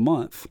beginning of the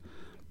month,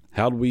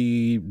 how did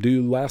we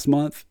do last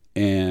month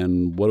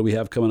and what do we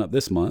have coming up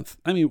this month?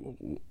 I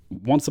mean,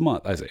 once a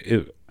month, I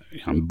say,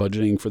 I'm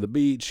budgeting for the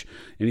beach.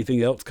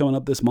 Anything else coming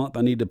up this month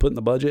I need to put in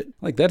the budget?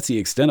 Like, that's the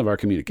extent of our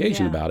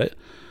communication about it.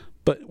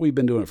 But we've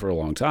been doing it for a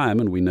long time,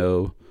 and we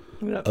know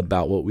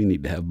about what we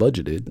need to have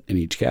budgeted in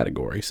each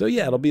category. So,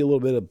 yeah, it'll be a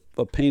little bit of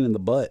a pain in the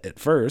butt at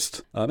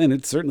first. And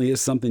it certainly is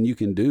something you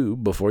can do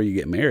before you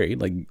get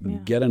married.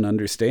 Like, get an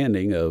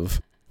understanding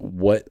of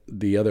what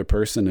the other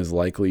person is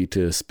likely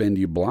to spend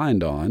you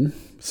blind on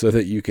so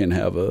that you can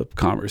have a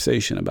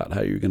conversation about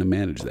how you're going to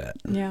manage that.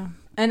 Yeah.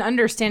 And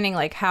understanding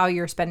like how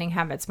your spending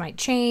habits might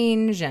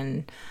change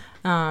and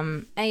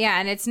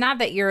it's not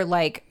that you're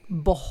like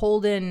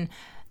beholden.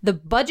 The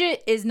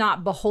budget is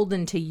not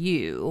beholden to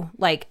you.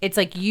 Like it's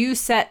like you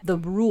set the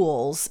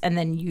rules and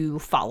then you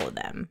follow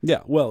them.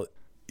 Yeah. Well,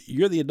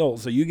 you're the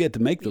adult, so you get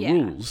to make the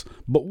rules.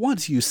 But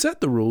once you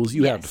set the rules,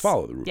 you have to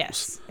follow the rules.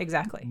 Yes,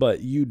 exactly. But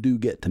you do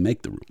get to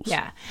make the rules.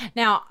 Yeah.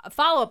 Now, a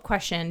follow-up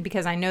question,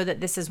 because I know that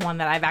this is one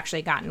that I've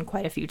actually gotten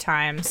quite a few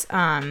times.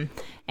 And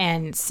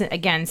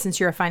again, since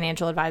you're a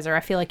financial advisor,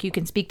 I feel like you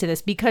can speak to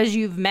this because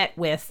you've met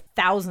with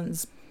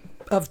thousands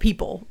of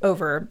people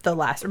over the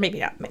last, or maybe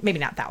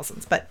not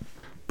thousands, but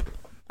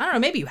I don't know,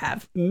 maybe you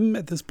have.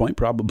 At this point,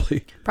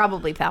 probably.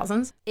 Probably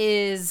thousands.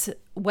 Is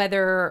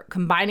whether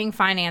combining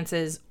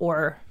finances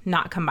or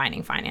not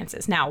combining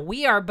finances. Now,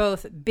 we are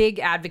both big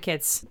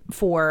advocates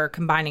for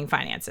combining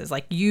finances.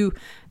 Like you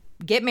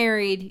get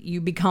married,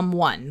 you become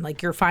one.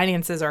 Like your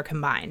finances are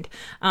combined.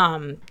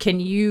 Can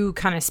you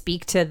kind of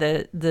speak to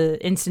the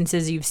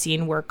instances you've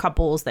seen where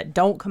couples that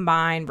don't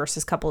combine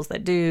versus couples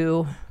that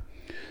do?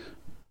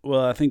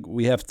 Well, I think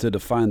we have to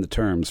define the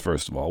terms,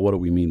 first of all. What do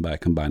we mean by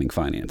combining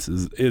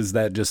finances? Is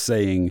that just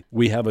saying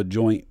we have a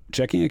joint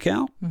checking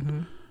account?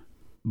 Mm-hmm.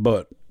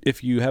 But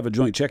if you have a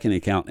joint checking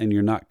account and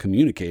you're not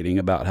communicating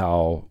about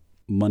how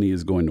money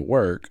is going to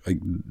work, like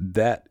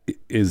that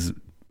is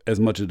as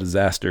much a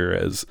disaster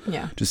as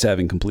just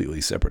having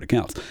completely separate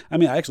accounts. I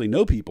mean, I actually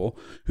know people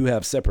who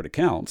have separate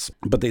accounts,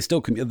 but they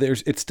still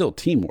it's still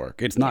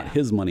teamwork. It's not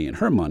his money and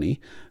her money.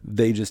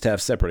 They just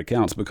have separate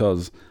accounts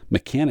because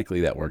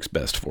mechanically that works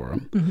best for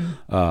them.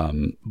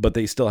 Mm-hmm. But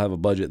they still have a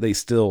budget. It's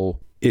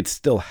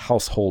still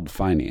household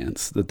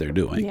finance that they're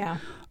doing. Yeah.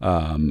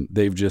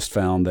 They've just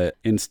found that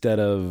instead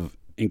of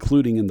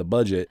including in the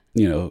budget,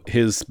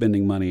 his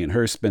spending money and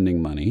her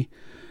spending money,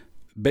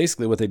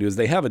 basically what they do is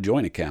they have a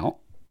joint account.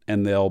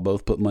 and they'll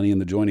both put money in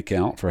the joint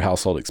account for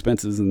household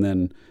expenses, and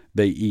then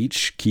they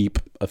each keep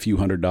a few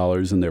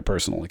 $100s in their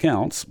personal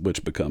accounts,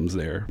 which becomes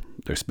their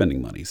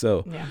spending money.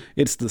 So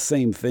it's the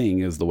same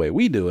thing as the way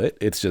we do it.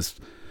 It's just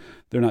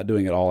they're not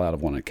doing it all out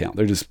of one account.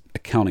 They're just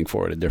accounting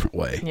for it a different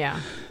way. Yeah.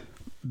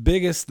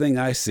 Biggest thing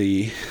I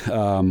see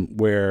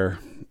where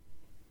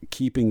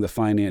keeping the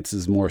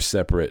finances more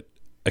separate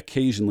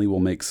occasionally will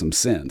make some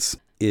sense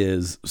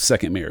is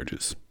second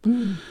marriages.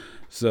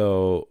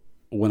 So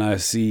when I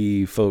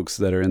see folks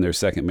that are in their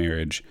second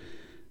marriage,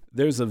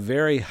 there's a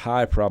very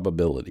high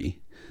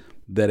probability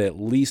that at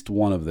least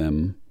one of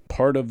them,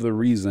 part of the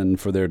reason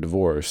for their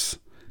divorce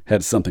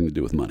had something to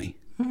do with money.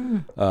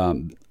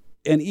 And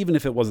even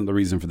if it wasn't the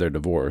reason for their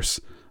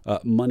divorce,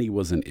 money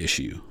was an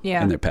issue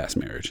in their past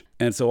marriage.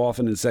 And so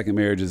often in second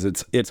marriages,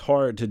 it's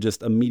hard to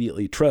just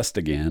immediately trust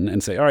again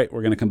and say, all right,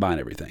 we're going to combine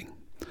everything.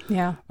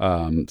 Yeah.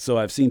 So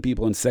I've seen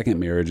people in second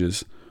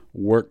marriages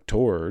work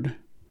toward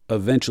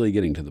eventually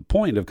getting to the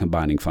point of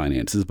combining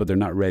finances, but they're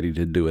not ready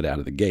to do it out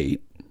of the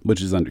gate, which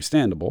is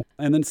understandable.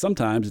 And then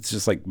sometimes it's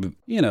just like,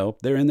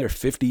 they're in their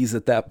 50s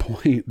at that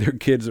point. Their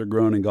kids are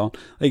grown and gone.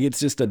 Like, it's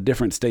just a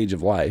different stage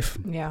of life.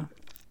 Yeah.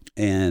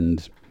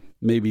 And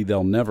maybe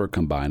they'll never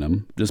combine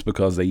them just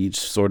because they each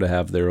sort of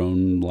have their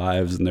own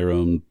lives and their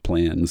own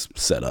plans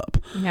set up.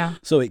 Yeah.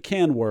 So it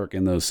can work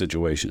in those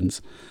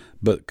situations,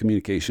 but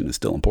communication is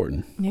still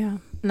important. Yeah.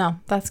 No,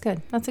 that's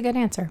good. That's a good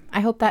answer.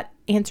 I hope that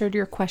answered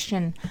your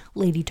question,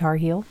 Lady Tar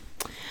Heel.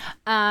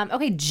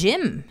 Okay,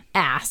 Jim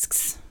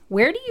asks,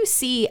 where do you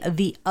see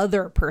the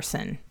other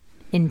person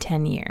in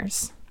 10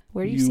 years?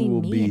 Where do you see me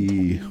in 10 years?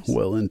 You will be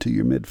well into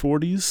your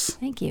mid-40s.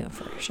 Thank you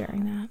for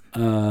sharing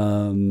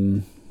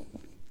that.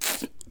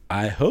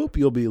 I hope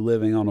you'll be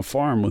living on a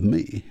farm with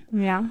me.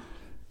 Yeah.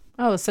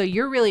 Oh, so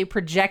you're really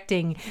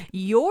projecting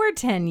your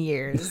 10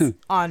 years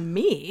on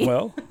me.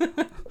 Well,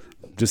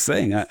 just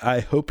saying, I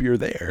hope you're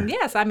there.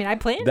 Yes, I mean, I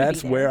plan to be there.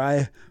 That's where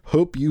I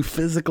hope you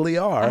physically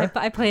are.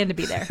 I plan to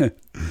be there.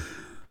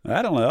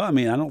 I don't know. I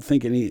mean, I don't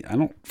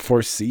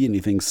foresee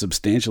anything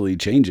substantially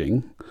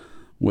changing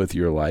with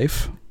your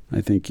life.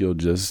 I think you'll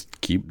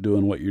just keep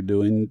doing what you're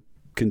doing,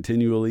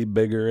 continually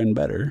bigger and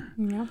better.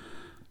 Yeah.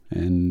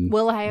 And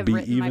will I have be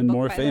written even my book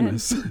more by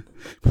famous. Then?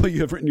 Well,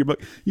 you have written your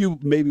book. You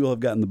maybe will have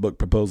gotten the book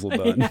proposal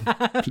done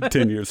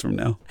 10 years from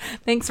now.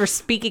 Thanks for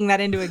speaking that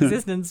into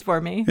existence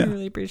for me. Yeah. I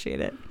really appreciate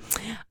it.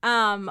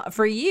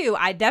 For you,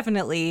 I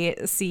definitely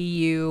see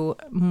you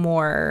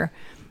more.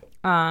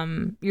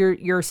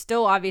 You're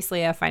still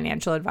obviously a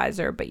financial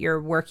advisor, but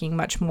you're working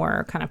much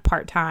more kind of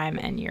part-time,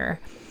 and you're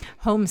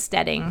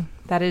homesteading.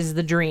 That is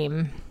the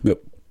dream.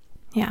 Yep.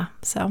 Yeah,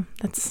 so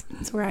that's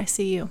where I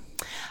see you.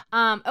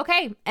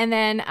 Okay, and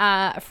then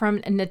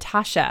from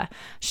Natasha,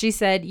 she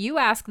said, you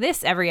ask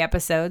this every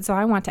episode, so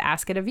I want to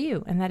ask it of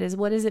you, and that is,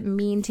 what does it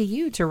mean to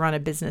you to run a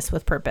business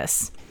with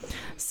purpose?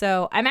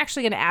 So I'm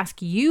actually going to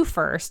ask you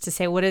first to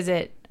say, what does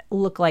it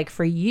look like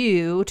for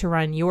you to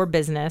run your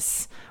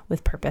business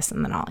with purpose,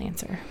 and then I'll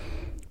answer.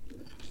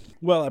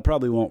 Well, I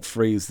probably won't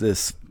phrase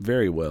this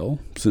very well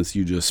since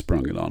you just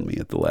sprung it on me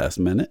at the last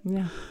minute.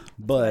 Yeah,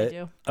 but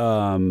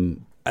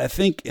I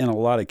think in a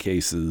lot of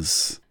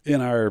cases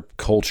in our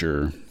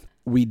culture,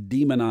 we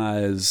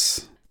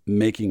demonize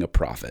making a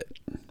profit.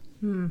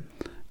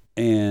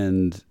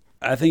 And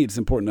I think it's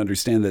important to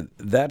understand that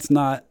that's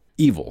not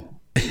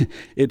evil.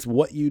 It's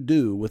what you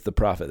do with the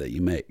profit that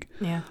you make.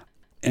 Yeah.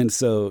 And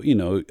so,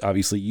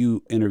 obviously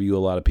you interview a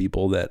lot of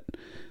people that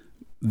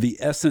the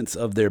essence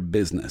of their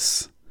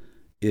business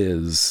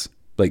is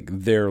like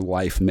their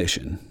life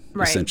mission,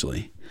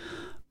 essentially.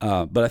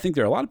 But I think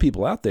there are a lot of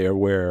people out there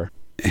where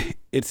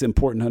it's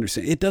important to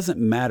understand it doesn't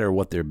matter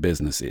what their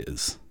business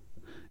is.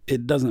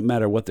 It doesn't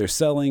matter what they're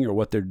selling or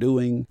what they're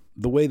doing.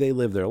 The way they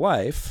live their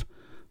life,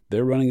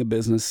 they're running a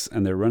business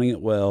and they're running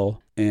it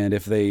well. And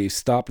if they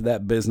stopped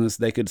that business,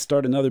 they could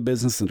start another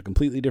business in a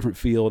completely different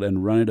field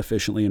and run it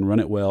efficiently and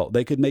run it well.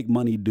 They could make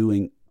money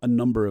doing a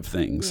number of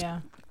things. Yeah.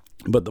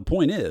 But the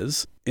point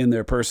is, in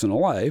their personal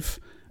life,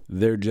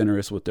 they're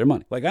generous with their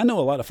money. Like, I know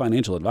a lot of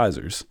financial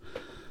advisors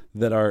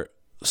that are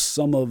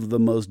some of the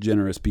most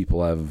generous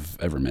people I've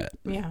ever met.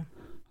 Yeah.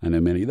 I know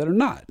many that are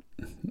not.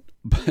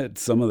 But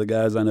some of the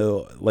guys I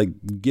know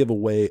give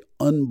away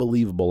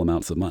unbelievable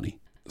amounts of money.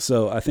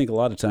 So I think a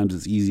lot of times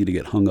it's easy to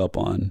get hung up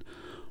on,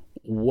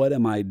 what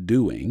am I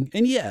doing?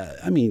 And yeah,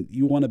 I mean,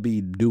 you want to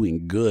be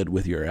doing good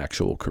with your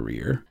actual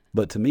career.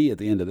 But to me, at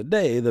the end of the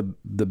day,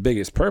 the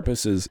biggest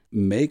purpose is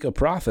make a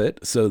profit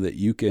so that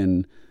you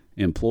can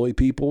employ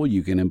people,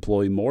 you can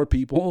employ more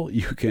people,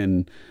 you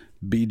can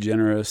be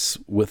generous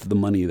with the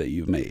money that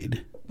you've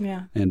made.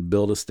 Yeah. And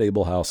build a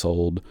stable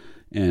household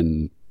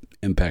and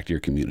impact your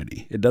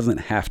community. It doesn't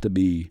have to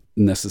be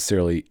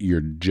necessarily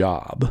your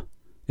job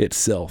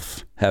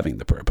itself having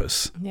the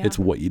purpose. Yeah. It's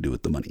what you do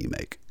with the money you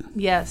make.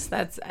 Yes,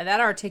 that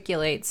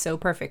articulates so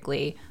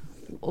perfectly,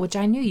 which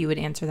I knew you would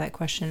answer that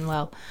question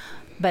well.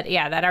 But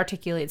yeah, that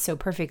articulates so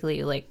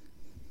perfectly. Like,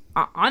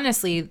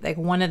 honestly, like,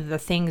 one of the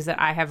things that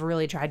I have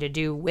really tried to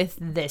do with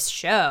this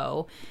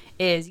show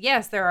is,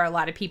 yes, there are a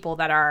lot of people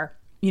that are,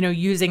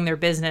 using their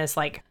business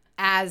like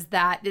as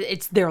that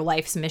it's their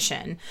life's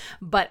mission,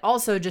 but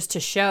also just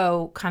to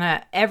show kind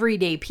of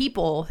everyday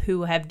people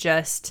who have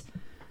just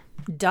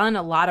done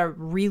a lot of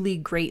really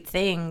great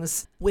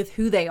things with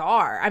who they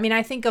are. I mean,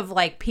 I think of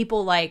like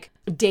people like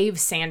Dave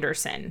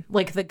Sanderson,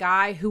 like the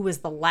guy who was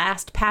the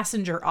last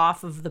passenger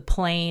off of the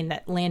plane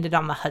that landed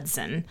on the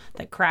Hudson,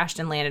 that crashed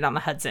and landed on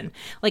the Hudson.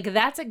 Like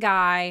that's a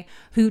guy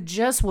who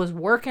just was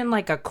working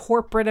like a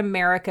corporate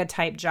America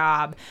type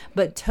job,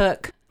 but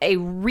took a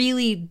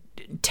really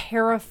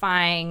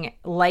terrifying,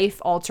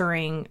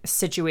 life-altering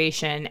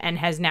situation and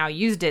has now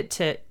used it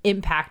to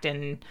impact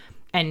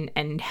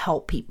and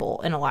help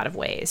people in a lot of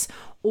ways.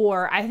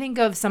 Or I think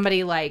of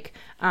somebody like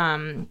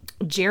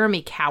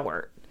Jeremy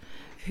Cowart,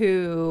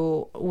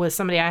 who was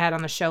somebody I had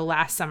on the show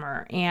last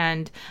summer,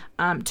 and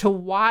to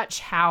watch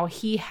how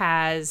he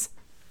has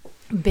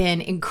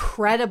been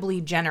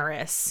incredibly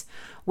generous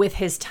with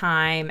his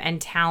time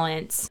and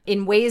talents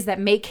in ways that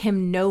make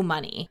him no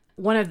money.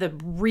 One of the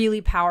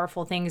really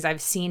powerful things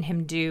I've seen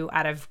him do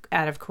out of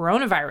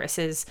coronavirus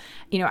is,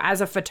 you know,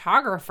 as a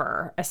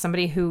photographer, as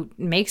somebody who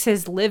makes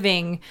his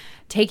living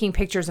taking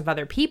pictures of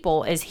other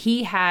people, is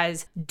he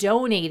has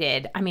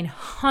donated, I mean,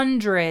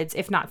 hundreds,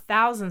 if not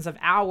thousands of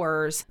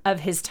hours of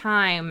his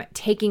time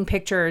taking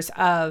pictures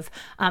of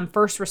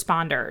first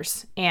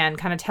responders and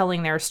kind of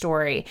telling their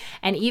story.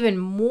 And even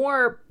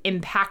more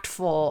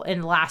impactful in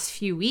the last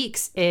few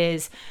weeks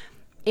is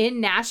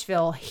in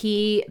Nashville,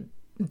 he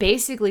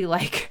basically,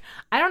 like,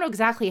 I don't know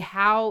exactly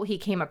how he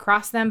came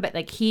across them, but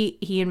like he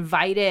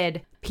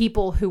invited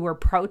people who were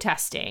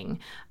protesting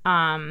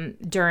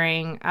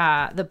during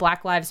the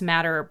Black Lives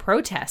Matter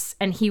protests,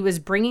 and he was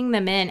bringing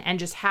them in and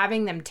just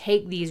having them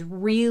take these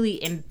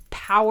really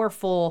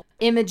powerful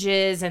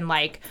images and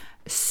like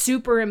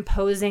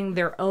superimposing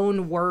their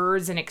own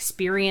words and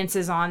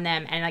experiences on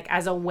them, and like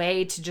as a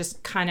way to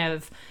just kind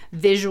of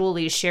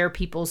visually share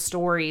people's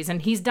stories.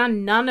 And he's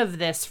done none of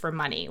this for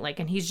money, like,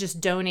 and he's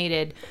just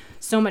donated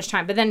so much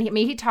time. But then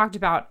he talked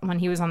about, when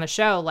he was on the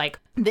show, like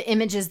the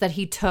images that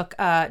he took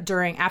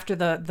after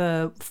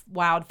the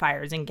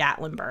wildfires in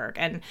Gatlinburg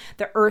and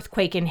the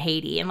earthquake in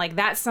Haiti, and like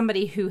that's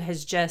somebody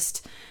who's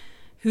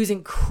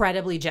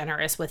incredibly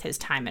generous with his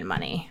time and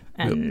money.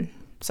 And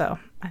so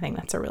I think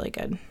that's a really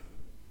good.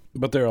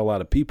 But there are a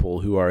lot of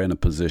people who are in a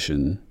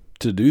position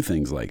to do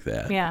things like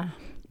that. Yeah.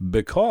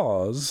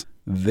 Because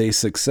they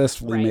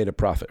successfully made a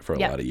profit for a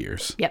lot of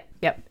years.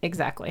 Yep.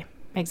 Exactly.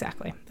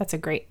 That's a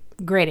great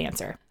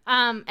answer.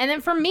 And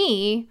then for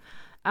me,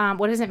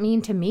 what does it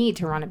mean to me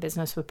to run a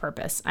business with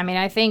purpose? I mean,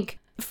 I think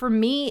for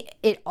me,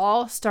 it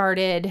all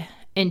started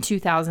in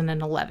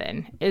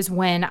 2011 is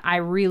when I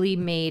really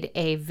made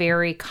a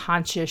very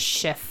conscious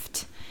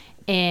shift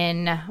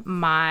in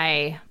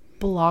my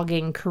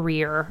blogging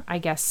career, I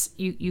guess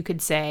you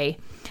could say.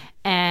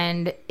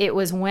 And it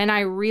was when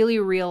I really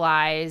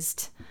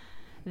realized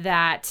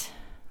that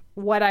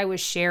what I was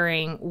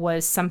sharing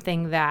was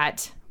something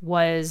that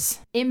was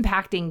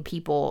impacting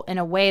people in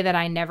a way that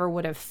I never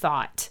would have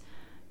thought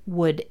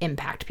would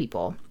impact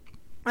people.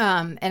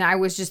 And I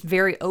was just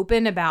very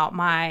open about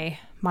my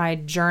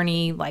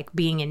journey, like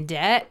being in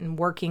debt and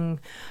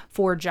working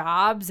 4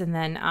 jobs, and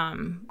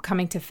then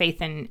coming to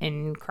faith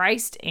in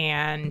Christ,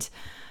 and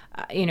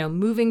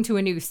moving to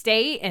a new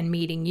state and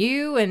meeting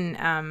you,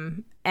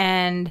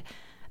 and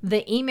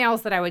the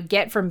emails that I would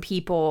get from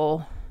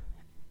people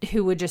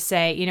who would just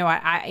say,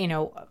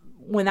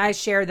 when I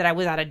shared that I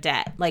was out of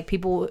debt, like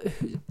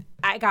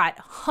I got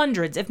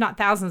hundreds, if not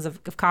thousands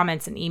of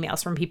comments and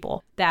emails from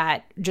people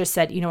that just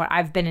said,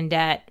 I've been in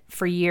debt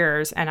for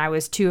years and I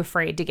was too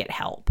afraid to get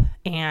help.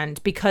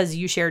 And because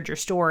you shared your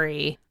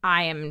story,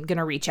 I am going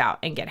to reach out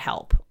and get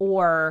help.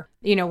 Or,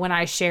 when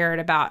I shared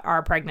about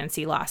our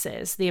pregnancy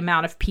losses, the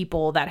amount of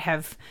people that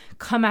have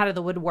come out of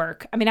the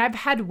woodwork. I mean, I've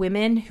had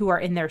women who are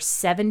in their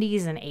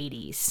 70s and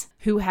 80s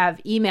who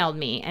have emailed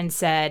me and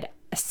said,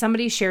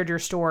 somebody shared your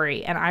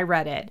story and I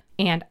read it,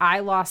 and I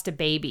lost a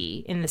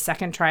baby in the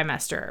second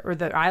trimester, or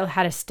I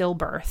had a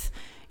stillbirth,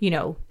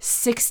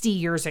 60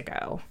 years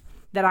ago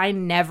that I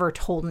never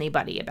told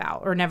anybody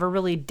about or never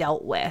really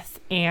dealt with.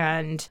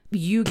 And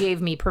you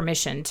gave me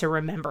permission to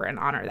remember and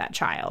honor that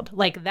child.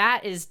 Like,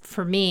 that is,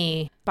 for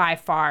me, by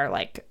far,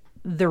 like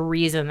the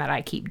reason that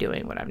I keep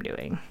doing what I'm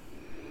doing.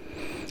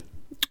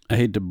 I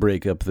hate to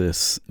break up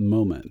this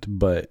moment,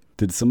 but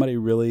did somebody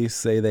really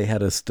say they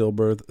had a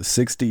stillbirth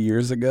 60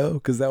 years ago?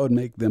 Because that would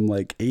make them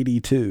like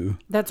 82.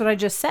 That's what I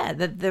just said.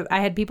 That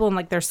I had people in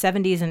like their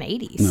 70s and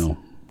 80s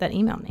that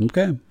emailed me.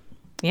 Okay.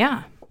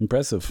 Yeah.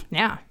 Impressive.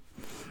 Yeah.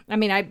 I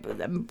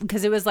mean,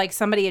 because it was like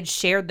somebody had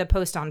shared the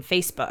post on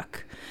Facebook,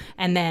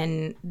 and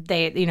then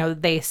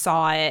they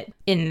saw it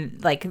in,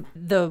 like,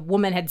 the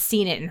woman had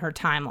seen it in her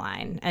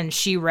timeline and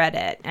she read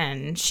it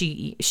and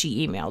she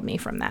emailed me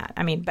from that.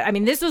 I mean,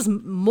 this was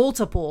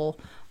multiple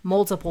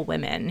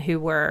women who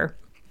were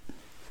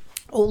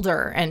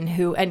older and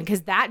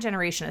because that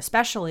generation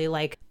especially,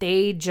 like,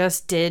 they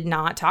just did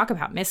not talk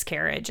about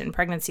miscarriage and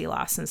pregnancy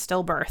loss and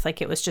stillbirth. Like,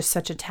 it was just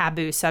such a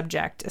taboo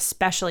subject,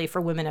 especially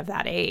for women of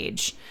that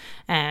age.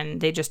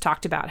 And they just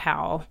talked about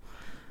how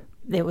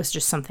it was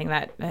just something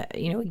that,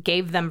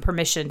 gave them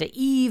permission to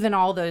even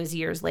all those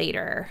years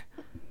later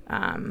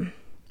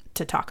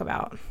to talk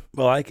about.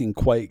 Well, I can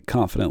quite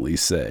confidently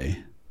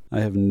say I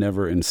have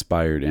never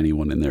inspired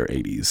anyone in their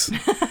 80s.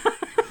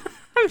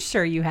 I'm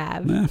sure you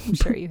have. I'm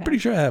sure you have. Pretty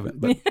sure I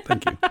haven't, but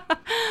thank you.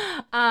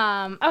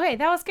 Okay,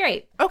 that was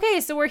great.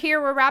 Okay, so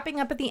we're wrapping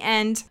up at the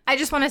end. I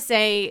just want to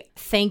say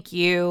thank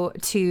you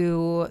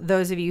to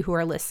those of you who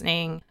are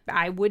listening.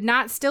 I would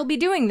not still be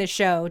doing this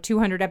show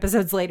 200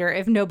 episodes later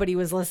if nobody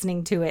was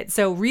listening to it.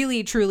 So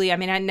really, truly, I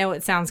mean, I know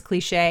it sounds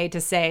cliche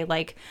to say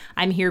like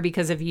I'm here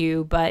because of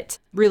you, but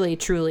really,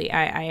 truly,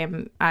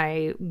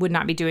 I would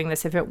not be doing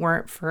this if it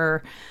weren't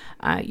for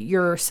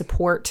your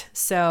support.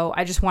 So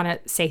I just want to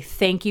say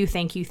thank you.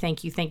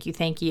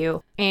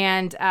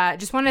 And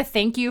just want to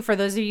thank you for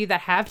those of you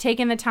that have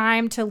taken the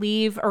time to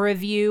leave a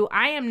review.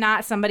 I am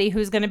not somebody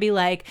who's going to be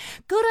like,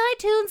 go to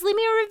iTunes, leave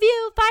me a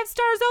review, 5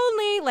 stars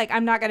only. Like,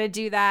 I'm not going to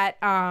do that.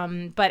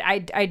 But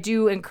I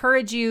do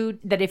encourage you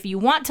that if you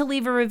want to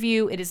leave a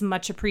review, it is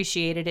much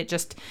appreciated.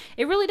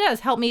 It really does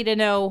help me to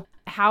know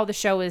how the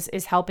show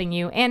is helping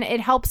you, and it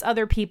helps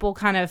other people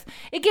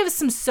it gives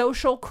some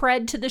social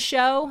cred to the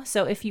show.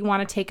 So if you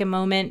want to take a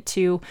moment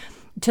to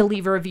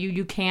leave a review,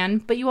 you can,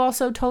 but you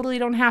also totally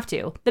don't have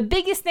to. The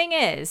biggest thing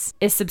is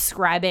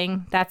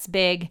subscribing. That's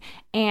big.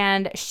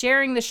 And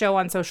sharing the show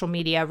on social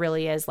media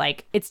really is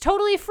it's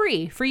totally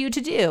free for you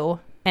to do.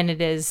 And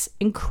it is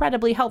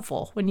incredibly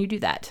helpful when you do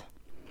that.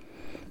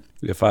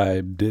 If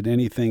I did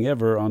anything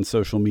ever on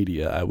social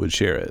media, I would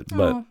share it.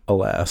 But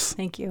alas.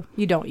 Thank you.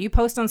 You don't. You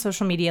post on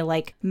social media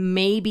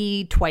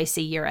maybe twice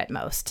a year at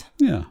most.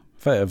 Yeah.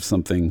 If I have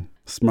something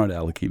smart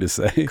alecky to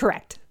say.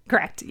 Correct.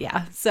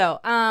 Yeah.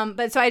 So,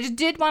 so I just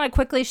did want to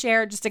quickly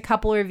share just a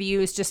couple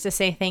reviews just to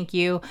say thank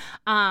you.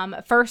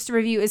 First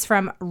review is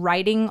from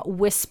Writing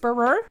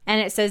Whisperer,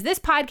 and it says, this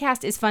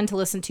podcast is fun to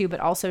listen to,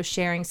 but also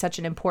sharing such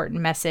an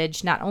important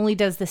message. Not only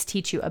does this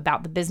teach you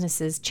about the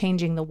businesses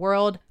changing the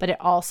world, but it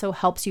also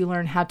helps you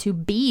learn how to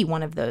be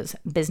one of those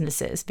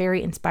businesses.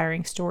 Very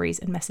inspiring stories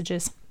and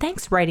messages.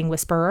 Thanks, Writing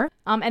Whisperer.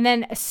 And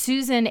then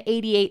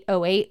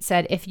Susan8808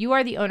 said, if you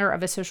are the owner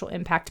of a social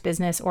impact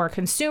business or a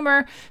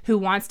consumer who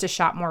wants to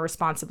shop more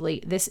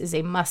responsibly, this is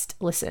a must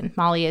listen.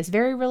 Molly is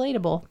very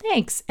relatable.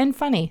 Thanks. And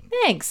funny.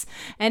 Thanks.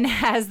 And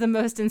has the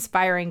most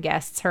inspiring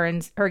guests.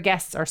 Her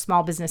guests are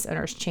small business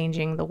owners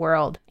changing the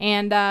world.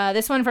 And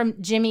this one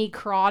from Jimmy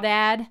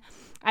Crawdad.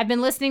 I've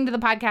been listening to the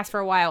podcast for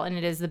a while, and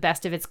it is the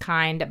best of its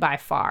kind by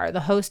far.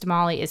 The host,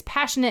 Molly, is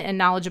passionate and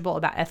knowledgeable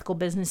about ethical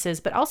businesses,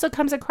 but also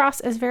comes across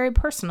as very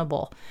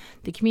personable.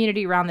 The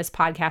community around this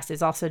podcast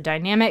is also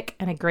dynamic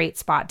and a great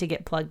spot to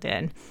get plugged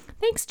in.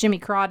 Thanks, Jimmy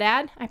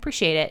Crawdad. I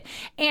appreciate it.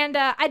 And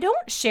I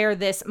don't share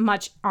this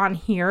much on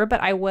here, but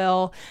I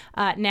will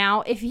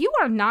now. If you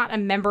are not a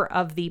member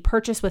of the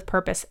Purchase with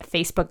Purpose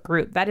Facebook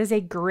group, that is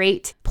a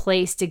great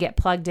place to get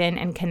plugged in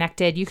and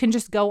connected. You can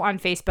just go on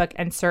Facebook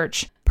and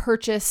search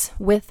Purchase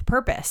with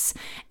Purpose.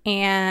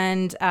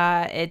 And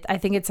I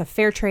think it's a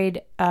fair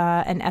trade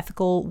and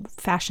ethical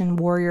fashion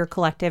warrior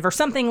collective or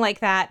something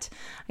like that.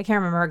 I can't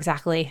remember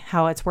exactly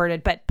how it's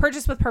worded, but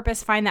Purchase with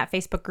Purpose, find that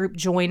Facebook group,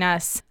 join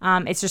us.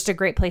 It's just a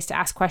great place to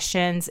ask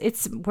questions.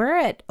 We're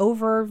at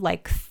over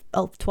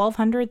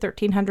 1,200,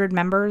 1,300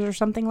 members or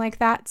something like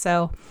that.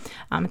 So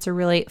it's a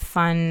really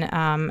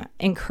fun,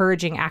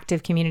 encouraging,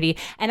 active community.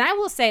 And I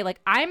will say,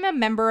 I'm a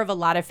member of a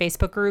lot of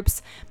Facebook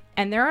groups.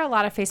 And there are a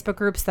lot of Facebook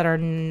groups that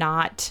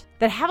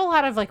have a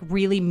lot of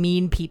really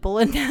mean people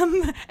in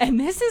them. And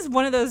this is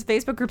one of those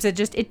Facebook groups that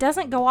it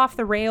doesn't go off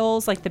the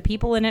rails. The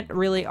people in it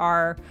really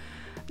are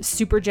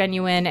super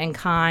genuine and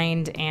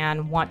kind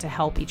and want to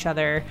help each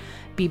other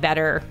be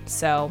better.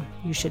 So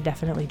you should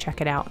definitely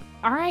check it out.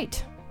 All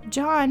right,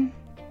 John,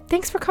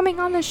 thanks for coming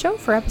on the show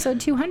for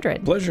episode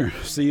 200. Pleasure.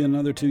 See you in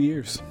another 2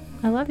 years.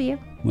 I love you.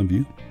 Love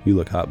you. You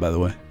look hot, by the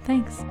way.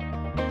 Thanks.